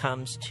when it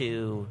comes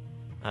to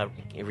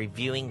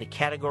reviewing the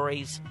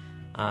categories,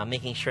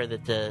 making sure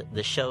that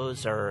the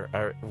shows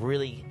are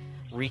really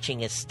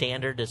reaching a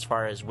standard as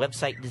far as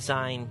website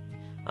design,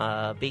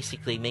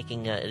 basically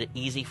making it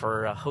easy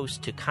for a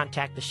host to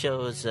contact the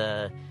shows,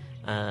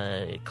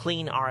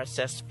 clean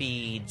RSS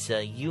feeds,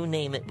 you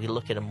name it. We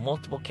look at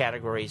multiple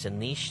categories, and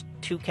these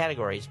 2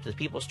 categories, the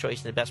People's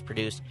Choice and the Best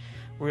Produced,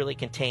 really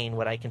contain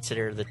what I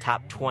consider the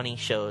top 20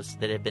 shows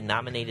that have been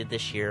nominated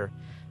this year.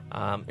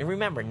 And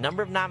remember,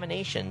 number of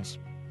nominations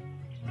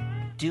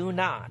do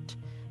not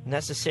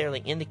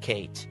necessarily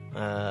indicate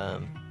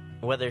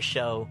whether a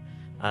show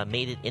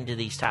made it into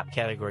these top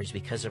categories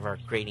because of our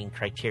grading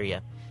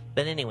criteria.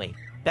 But anyway,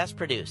 Best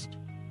Produced.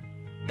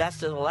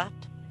 Best of the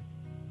Left,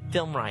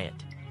 Film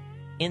Riot,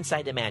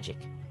 Inside the Magic,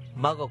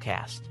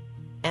 MuggleCast,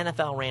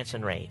 NFL Rants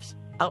and Raves,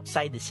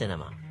 Outside the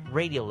Cinema,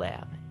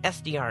 Radiolab,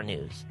 SDR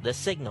News, The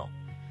Signal,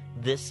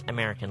 This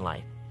American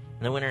Life.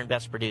 And the winner in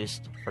Best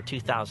Produced for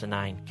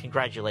 2009,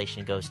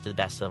 congratulations, goes to the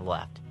Best of the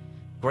Left.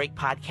 Great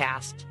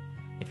podcast.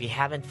 If you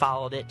haven't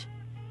followed it,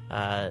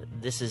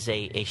 this is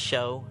a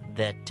show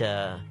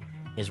that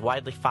is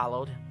widely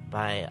followed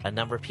by a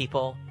number of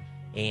people,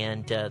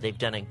 and they've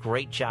done a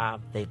great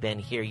job. They've been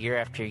here year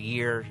after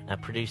year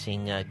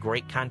producing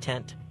great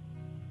content.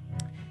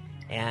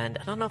 And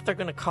I don't know if they're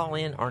going to call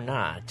in or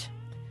not.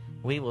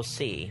 We will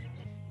see.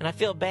 And I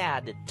feel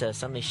bad that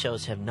some of these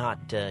shows have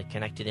not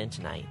connected in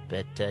tonight,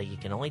 but you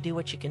can only do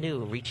what you can do,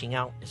 reaching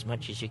out as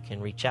much as you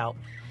can reach out.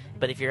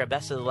 But if you're a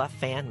Best of the Left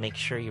fan, make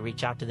sure you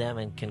reach out to them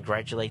and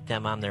congratulate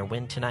them on their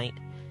win tonight.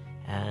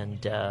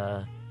 And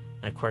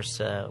of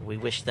course, we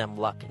wish them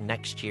luck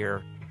next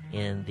year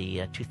in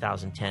the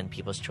 2010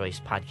 People's Choice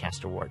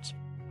Podcast Awards.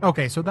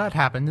 Okay, so that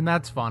happened, and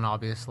that's fun,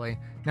 obviously.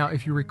 Now,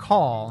 if you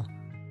recall,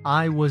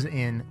 I was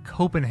in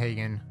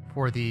Copenhagen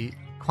for the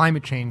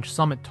Climate Change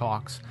Summit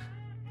talks,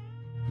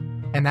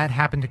 and that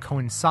happened to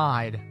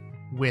coincide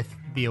with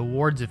the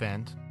awards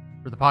event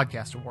for the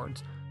Podcast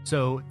Awards.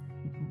 So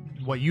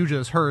what you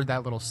just heard,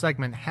 that little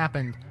segment,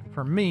 happened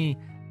for me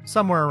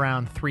somewhere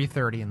around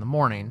 3:30 in the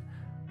morning,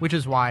 which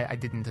is why I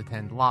didn't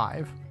attend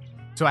live.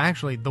 So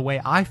actually, the way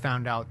I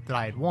found out that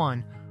I had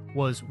won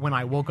was when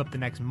I woke up the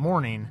next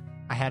morning,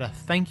 I had a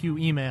thank you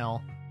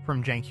email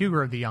from Cenk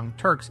Huger of the Young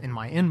Turks in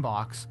my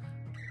inbox,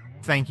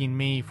 thanking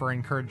me for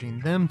encouraging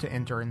them to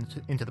enter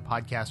into the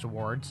podcast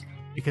awards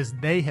because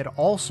they had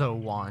also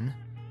won.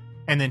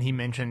 And then he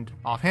mentioned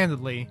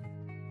offhandedly,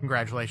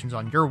 congratulations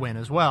on your win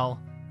as well.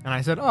 And I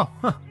said, oh,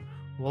 well,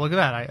 look at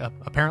that.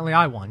 Apparently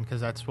I won,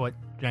 because that's what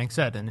Cenk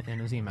said in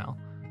his email.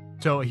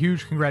 So a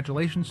huge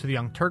congratulations to the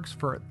Young Turks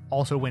for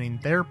also winning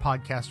their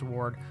podcast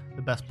award,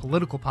 the Best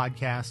Political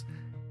Podcast,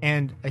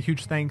 and a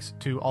huge thanks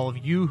to all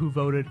of you who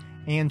voted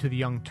and to the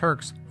Young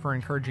Turks for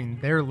encouraging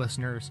their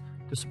listeners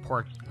to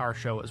support our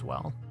show as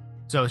well.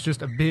 So it's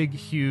just a big,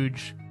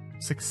 huge,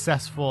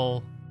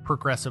 successful,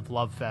 progressive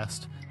love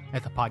fest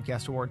at the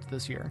Podcast Awards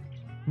this year.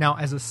 Now,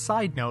 as a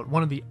side note,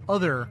 one of the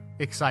other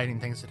exciting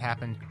things that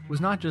happened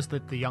was not just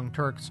that the Young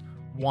Turks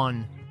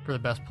won for the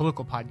Best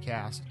Political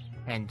Podcast,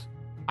 and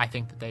I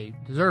think that they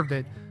deserved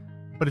it,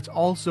 but it's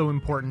also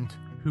important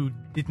who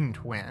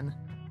didn't win,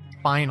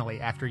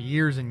 finally, after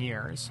years and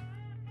years.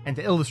 And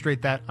to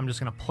illustrate that, I'm just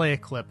going to play a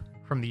clip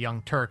from the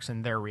Young Turks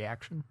and their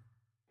reaction.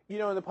 You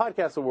know, in the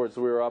Podcast Awards,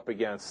 we were up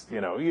against,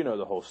 you know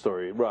the whole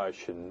story,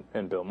 Rush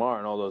and Bill Maher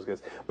and all those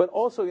guys, but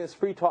also against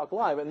Free Talk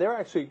Live, and they're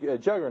actually a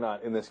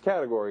juggernaut in this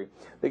category.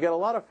 They got a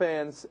lot of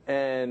fans,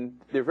 and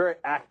they're very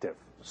active,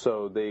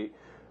 so they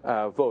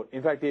vote.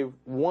 In fact, they've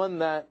won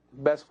that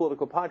Best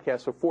Political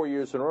Podcast for 4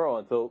 years in a row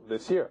until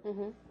this year.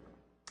 Mm-hmm.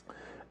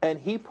 And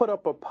he put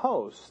up a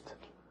post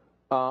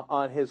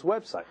on his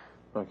website,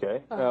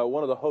 okay?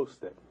 One of the hosts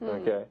did,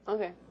 okay?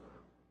 Okay.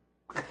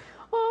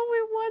 Oh,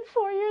 we won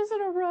 4 years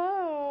in a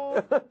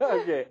row.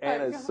 Okay,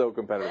 Anna's so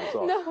competitive.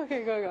 So. No,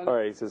 okay, go. All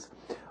right, he says,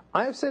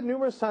 I have said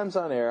numerous times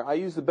on air, I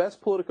use the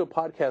Best Political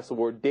Podcast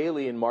Award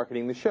daily in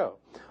marketing the show.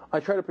 I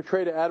try to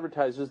portray to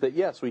advertisers that,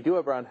 yes, we do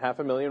have around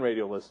 500,000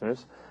 radio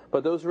listeners,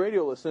 but those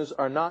radio listeners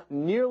are not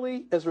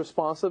nearly as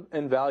responsive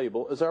and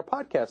valuable as our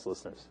podcast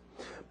listeners.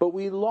 But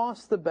we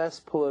lost the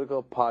Best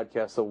Political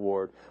Podcast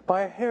Award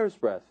by a hair's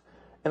breadth,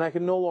 and I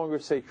can no longer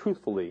say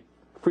truthfully,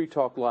 Free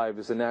Talk Live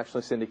is a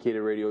nationally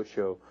syndicated radio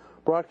show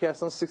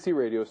broadcast on 60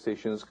 radio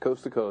stations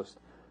coast to coast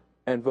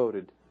and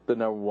voted the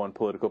 #1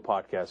 political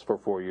podcast for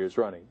 4 years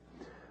running.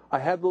 I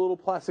have the little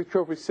plastic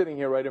trophy sitting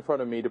here right in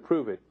front of me to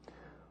prove it.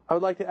 I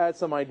would like to add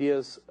some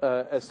ideas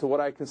as to what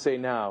I can say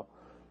now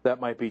that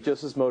might be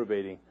just as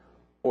motivating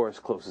or as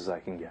close as I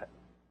can get.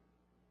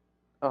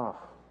 Oh,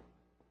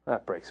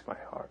 that breaks my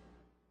heart.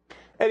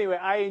 Anyway,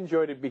 I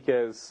enjoyed it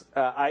because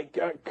I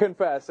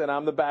confess, and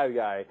I'm the bad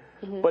guy,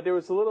 but there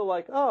was a little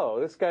like, oh,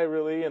 this guy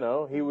really,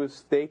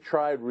 they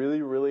tried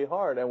really, really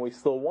hard, and we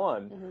still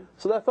won.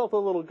 So that felt a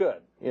little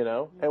good,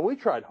 and we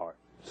tried hard,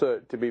 so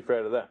to be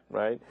fair to them,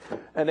 right?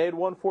 And they had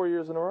won 4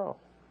 years in a row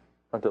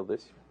until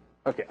this year.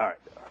 Okay, all right.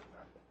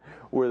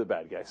 We're the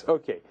bad guys.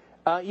 Okay.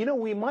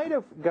 We might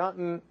have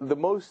gotten the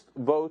most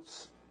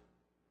votes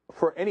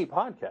for any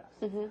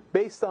podcast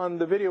based on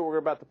the video we're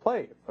about to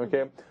play,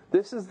 okay?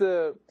 This is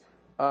the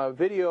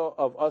video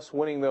of us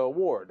winning the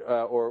award,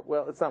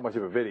 it's not much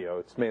of a video,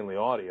 it's mainly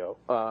audio,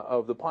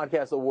 of the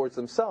podcast awards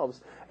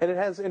themselves, and it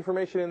has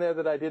information in there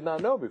that I did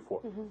not know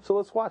before. So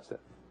let's watch that.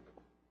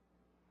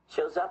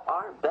 Shows up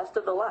our best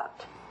of the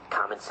left.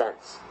 Common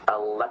sense,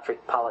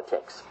 electric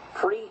politics,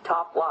 free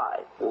talk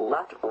live,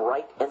 left,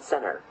 right, and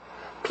center.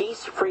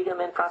 Peace, freedom,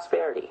 and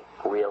prosperity.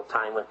 Real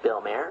time with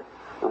Bill Maher.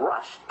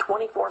 Rush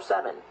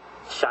 24/7.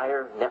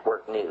 Shire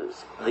Network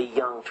News, The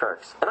Young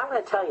Turks. And I'm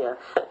going to tell you,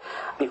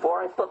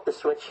 before I flip the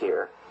switch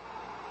here,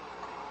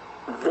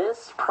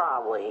 this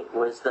probably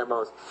was the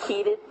most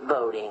heated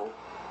voting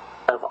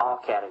of all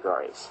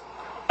categories.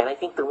 And I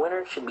think the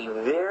winner should be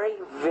very,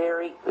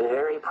 very,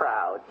 very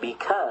proud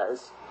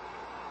because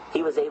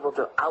he was able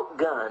to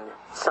outgun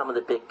some of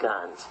the big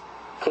guns.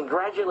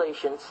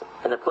 Congratulations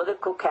in the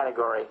political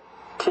category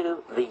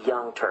to the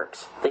Young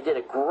Turks. They did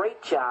a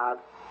great job.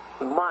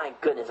 My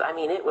goodness,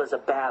 it was a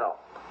battle.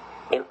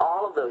 And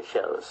all of those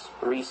shows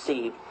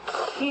received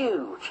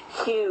huge,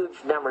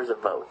 huge numbers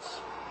of votes.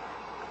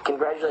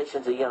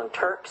 Congratulations to the Young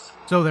Turks.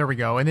 So there we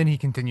go. And then he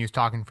continues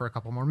talking for a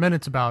couple more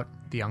minutes about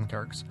the Young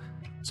Turks.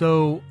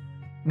 So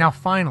now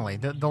finally,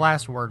 the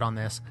last word on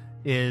this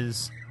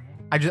is,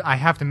 I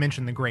have to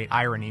mention the great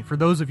irony. For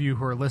those of you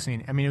who are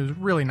listening, it was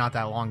really not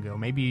that long ago,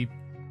 maybe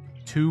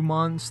 2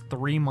 months,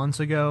 3 months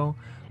ago,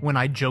 when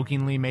I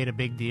jokingly made a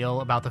big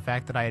deal about the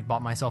fact that I had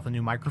bought myself a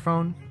new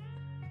microphone.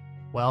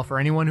 Well, for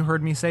anyone who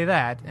heard me say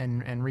that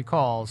and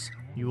recalls,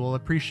 you will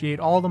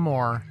appreciate all the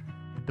more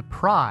that the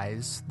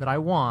prize that I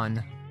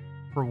won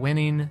for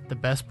winning the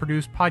Best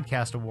Produced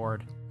Podcast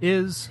Award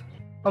is,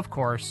 of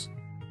course,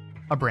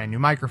 a brand new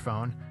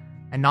microphone.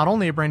 And not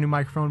only a brand new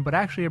microphone, but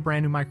actually a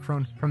brand new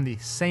microphone from the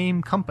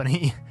same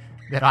company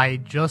that I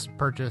just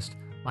purchased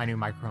my new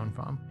microphone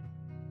from.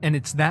 And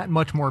it's that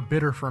much more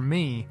bitter for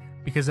me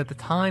because at the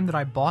time that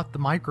I bought the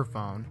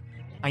microphone,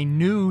 I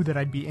knew that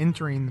I'd be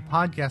entering the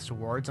podcast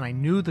awards, and I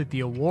knew that the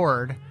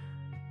award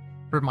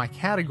for my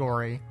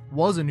category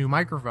was a new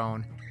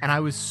microphone, and I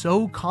was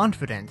so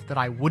confident that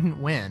I wouldn't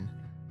win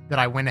that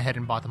I went ahead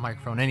and bought the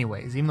microphone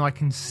anyways, even though I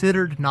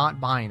considered not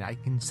buying it. I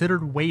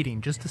considered waiting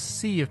just to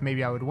see if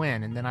maybe I would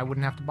win, and then I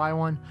wouldn't have to buy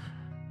one.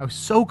 I was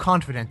so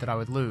confident that I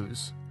would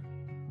lose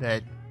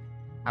that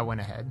I went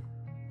ahead.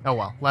 Oh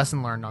well,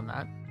 lesson learned on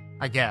that,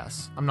 I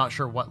guess. I'm not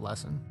sure what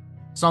lesson.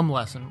 Some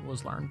lesson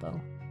was learned, though.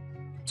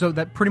 So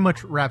that pretty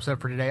much wraps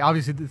up for today.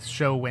 Obviously, this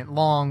show went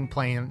long,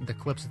 playing the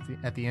clips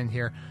at the end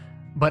here,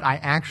 but I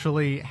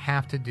actually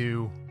have to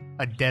do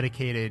a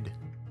dedicated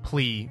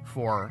plea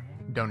for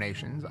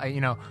donations.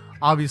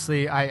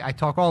 Obviously, I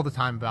talk all the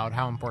time about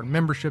how important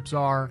memberships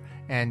are,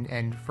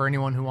 and for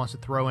anyone who wants to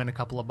throw in a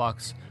couple of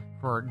bucks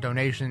for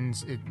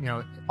donations,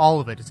 all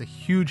of it is a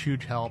huge,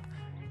 huge help,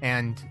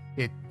 and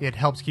it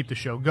helps keep the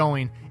show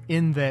going.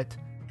 In that,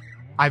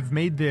 I've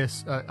made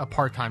this a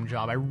part-time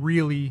job. I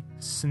really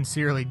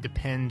sincerely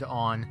depend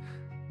on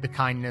the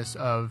kindness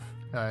of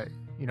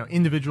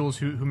individuals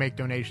who make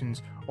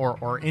donations,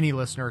 or any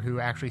listener who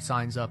actually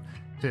signs up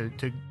to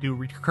do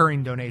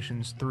recurring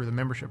donations through the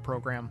membership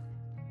program.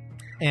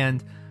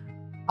 And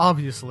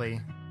obviously,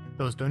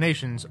 those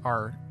donations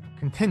are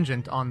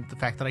contingent on the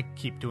fact that I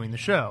keep doing the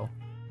show,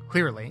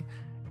 clearly.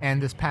 And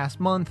this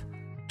past month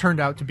turned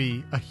out to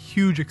be a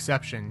huge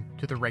exception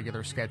to the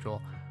regular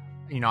schedule.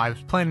 I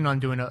was planning on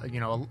doing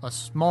a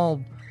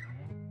small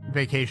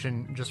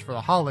vacation just for the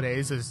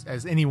holidays,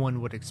 as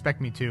anyone would expect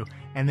me to,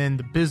 and then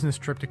the business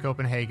trip to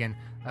Copenhagen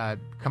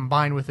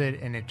combined with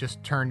it, and it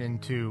just turned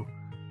into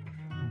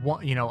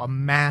a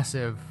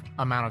massive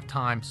amount of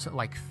time, so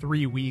like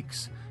 3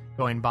 weeks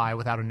going by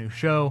without a new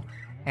show,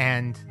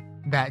 and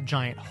that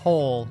giant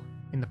hole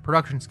in the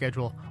production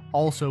schedule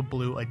also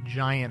blew a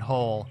giant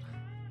hole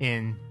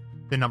in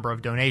the number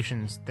of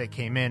donations that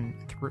came in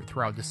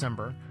throughout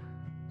December.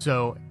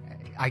 So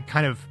I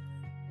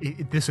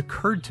this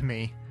occurred to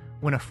me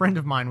when a friend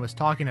of mine was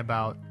talking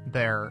about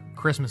their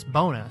Christmas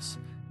bonus.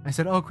 I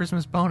said, "Oh,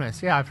 Christmas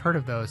bonus. Yeah, I've heard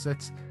of those.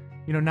 That's,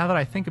 now that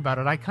I think about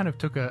it, I kind of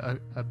took a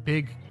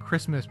big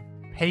Christmas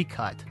pay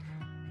cut."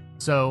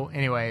 So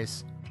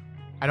anyways,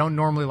 I don't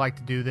normally like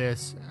to do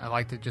this. I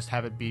like to just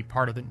have it be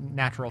part of the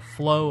natural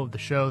flow of the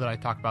show that I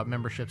talk about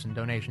memberships and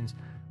donations.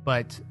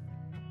 But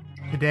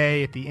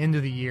today, at the end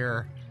of the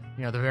year,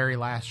 the very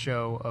last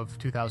show of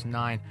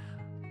 2009,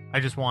 I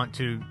just want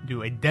to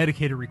do a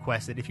dedicated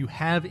request that if you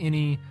have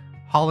any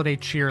holiday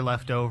cheer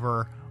left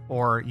over,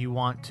 or you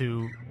want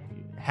to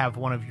have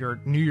one of your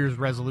New Year's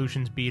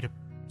resolutions be to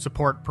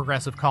support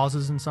progressive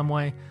causes in some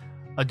way,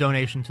 a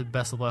donation to the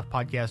Best of Left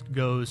podcast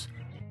goes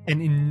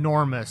an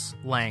enormous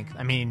length.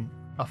 I mean,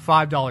 a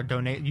 $5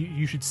 donate,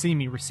 you should see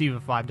me receive a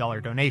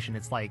 $5 donation.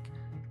 It's like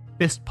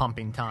fist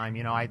pumping time.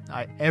 I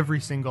every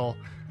single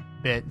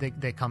bit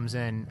that comes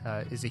in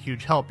is a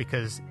huge help,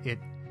 because it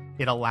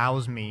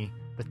allows me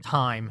the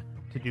time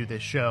to do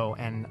this show,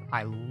 and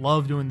I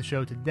love doing the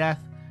show to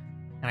death,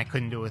 and I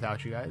couldn't do it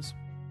without you guys.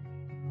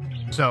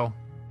 So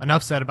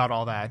enough said about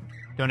all that.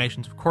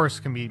 Donations, of course,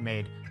 can be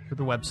made through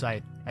the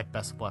website at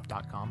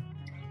bestofleft.com.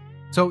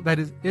 So that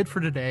is it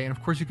for today, and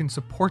of course you can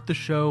support the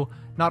show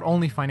not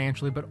only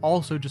financially, but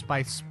also just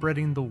by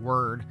spreading the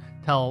word.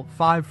 Tell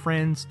 5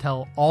 friends,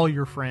 tell all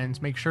your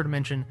friends. Make sure to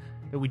mention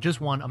that we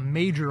just won a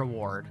major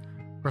award.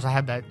 Of course, I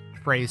had that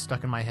phrase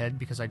stuck in my head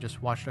because I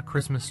just watched A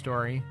Christmas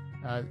Story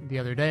the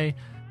other day.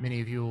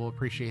 Many of you will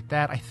appreciate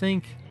that. I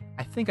think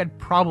I'd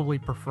probably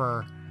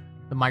prefer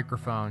the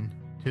microphone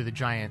to the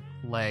giant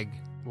leg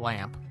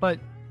lamp, but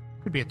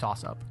could be a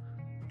toss-up.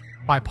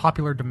 By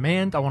popular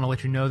demand, I want to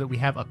let you know that we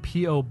have a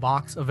P.O.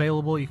 box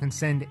available. You can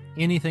send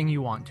anything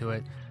you want to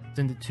it.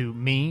 Send it to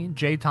me,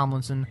 Jay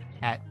Tomlinson,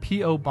 at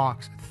P.O.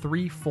 Box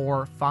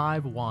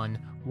 3451,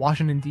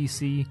 Washington,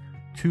 D.C.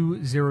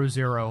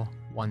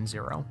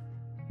 20010.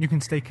 You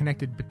can stay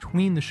connected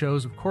between the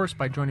shows, of course,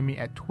 by joining me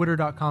at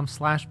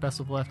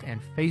twitter.com/bestofleft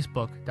and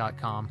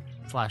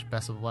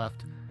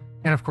facebook.com/bestofleft.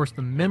 And of course,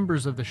 the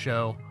members of the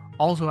show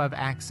also have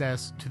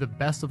access to the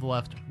Best of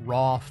Left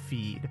raw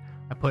feed.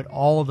 I put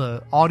all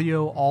the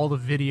audio, all the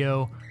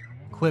video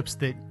clips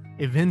that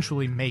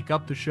eventually make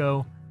up the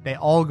show. They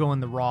all go in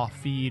the raw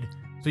feed,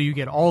 so you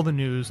get all the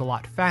news a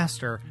lot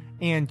faster,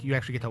 and you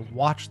actually get to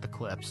watch the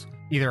clips,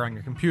 either on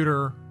your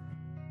computer,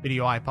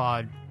 video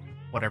iPod,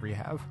 whatever you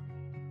have.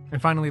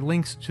 And finally,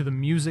 links to the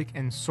music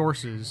and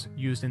sources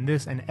used in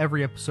this and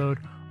every episode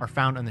are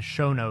found in the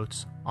show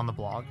notes on the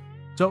blog.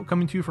 So,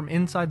 coming to you from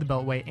inside the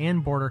Beltway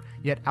and border,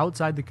 yet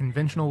outside the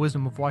conventional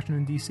wisdom of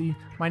Washington, D.C.,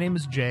 my name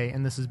is Jay,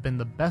 and this has been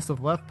the Best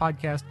of Left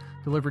podcast,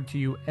 delivered to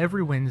you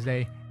every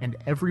Wednesday and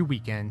every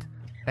weekend,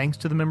 thanks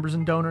to the members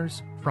and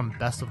donors from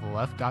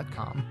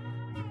bestoftheleft.com.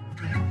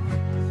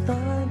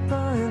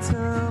 Lines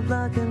are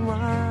black and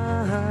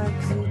white,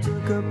 'cause you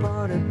took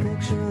apart a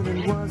picture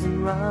that wasn't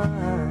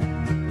right.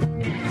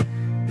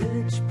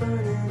 Pitch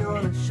burning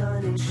on a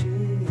shining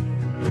sheet,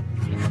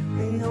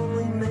 the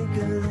only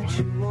maker that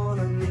you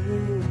wanna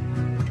meet.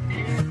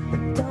 A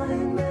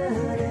dying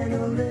man in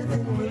a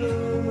living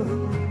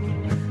room,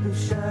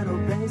 whose shadow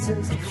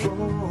bases the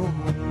floor.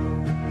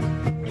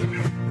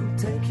 Who'll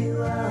take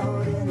you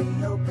out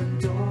any open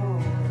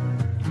door.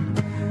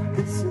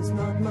 This is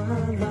not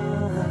my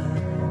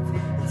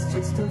life, it's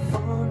just a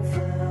fond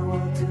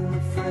farewell to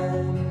a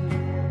friend.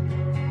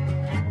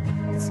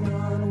 It's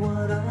not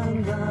what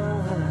I'm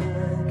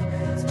like,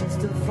 it's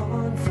just a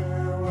fond farewell.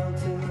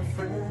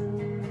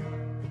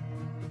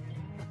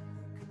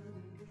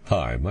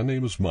 Hi, my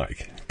name is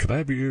Mike. Can I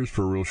have your ears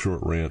for a real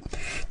short rant?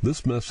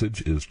 This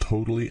message is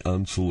totally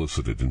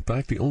unsolicited. In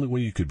fact, the only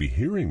way you could be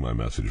hearing my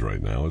message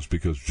right now is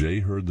because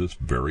Jay heard this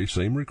very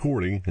same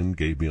recording and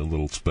gave me a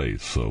little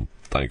space. So,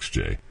 thanks,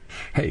 Jay.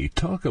 Hey,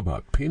 talk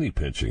about penny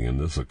pinching in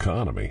this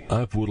economy.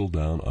 I've whittled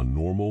down a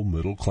normal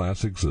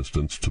middle-class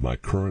existence to my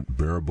current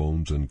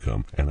bare-bones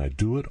income, and I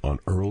do it on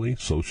early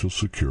Social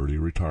Security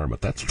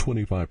retirement. That's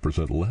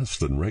 25% less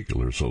than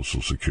regular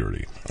Social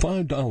Security.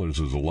 $5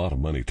 is a lot of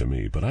money to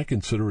me, but I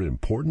consider it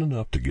important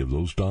enough to give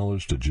those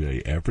dollars to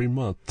Jay every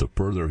month to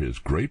further his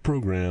great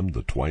program,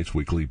 the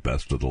twice-weekly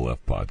Best of the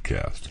Left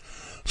podcast.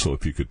 So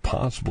if you could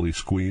possibly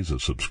squeeze a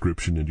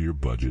subscription into your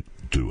budget,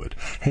 do it.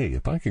 Hey,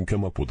 if I can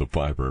come up with a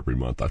 $5 every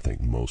month, I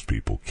think most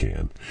people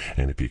can.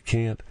 And if you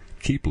can't,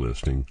 keep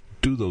listening,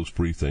 do those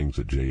free things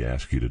that Jay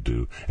asks you to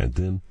do, and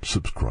then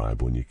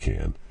subscribe when you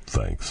can.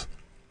 Thanks.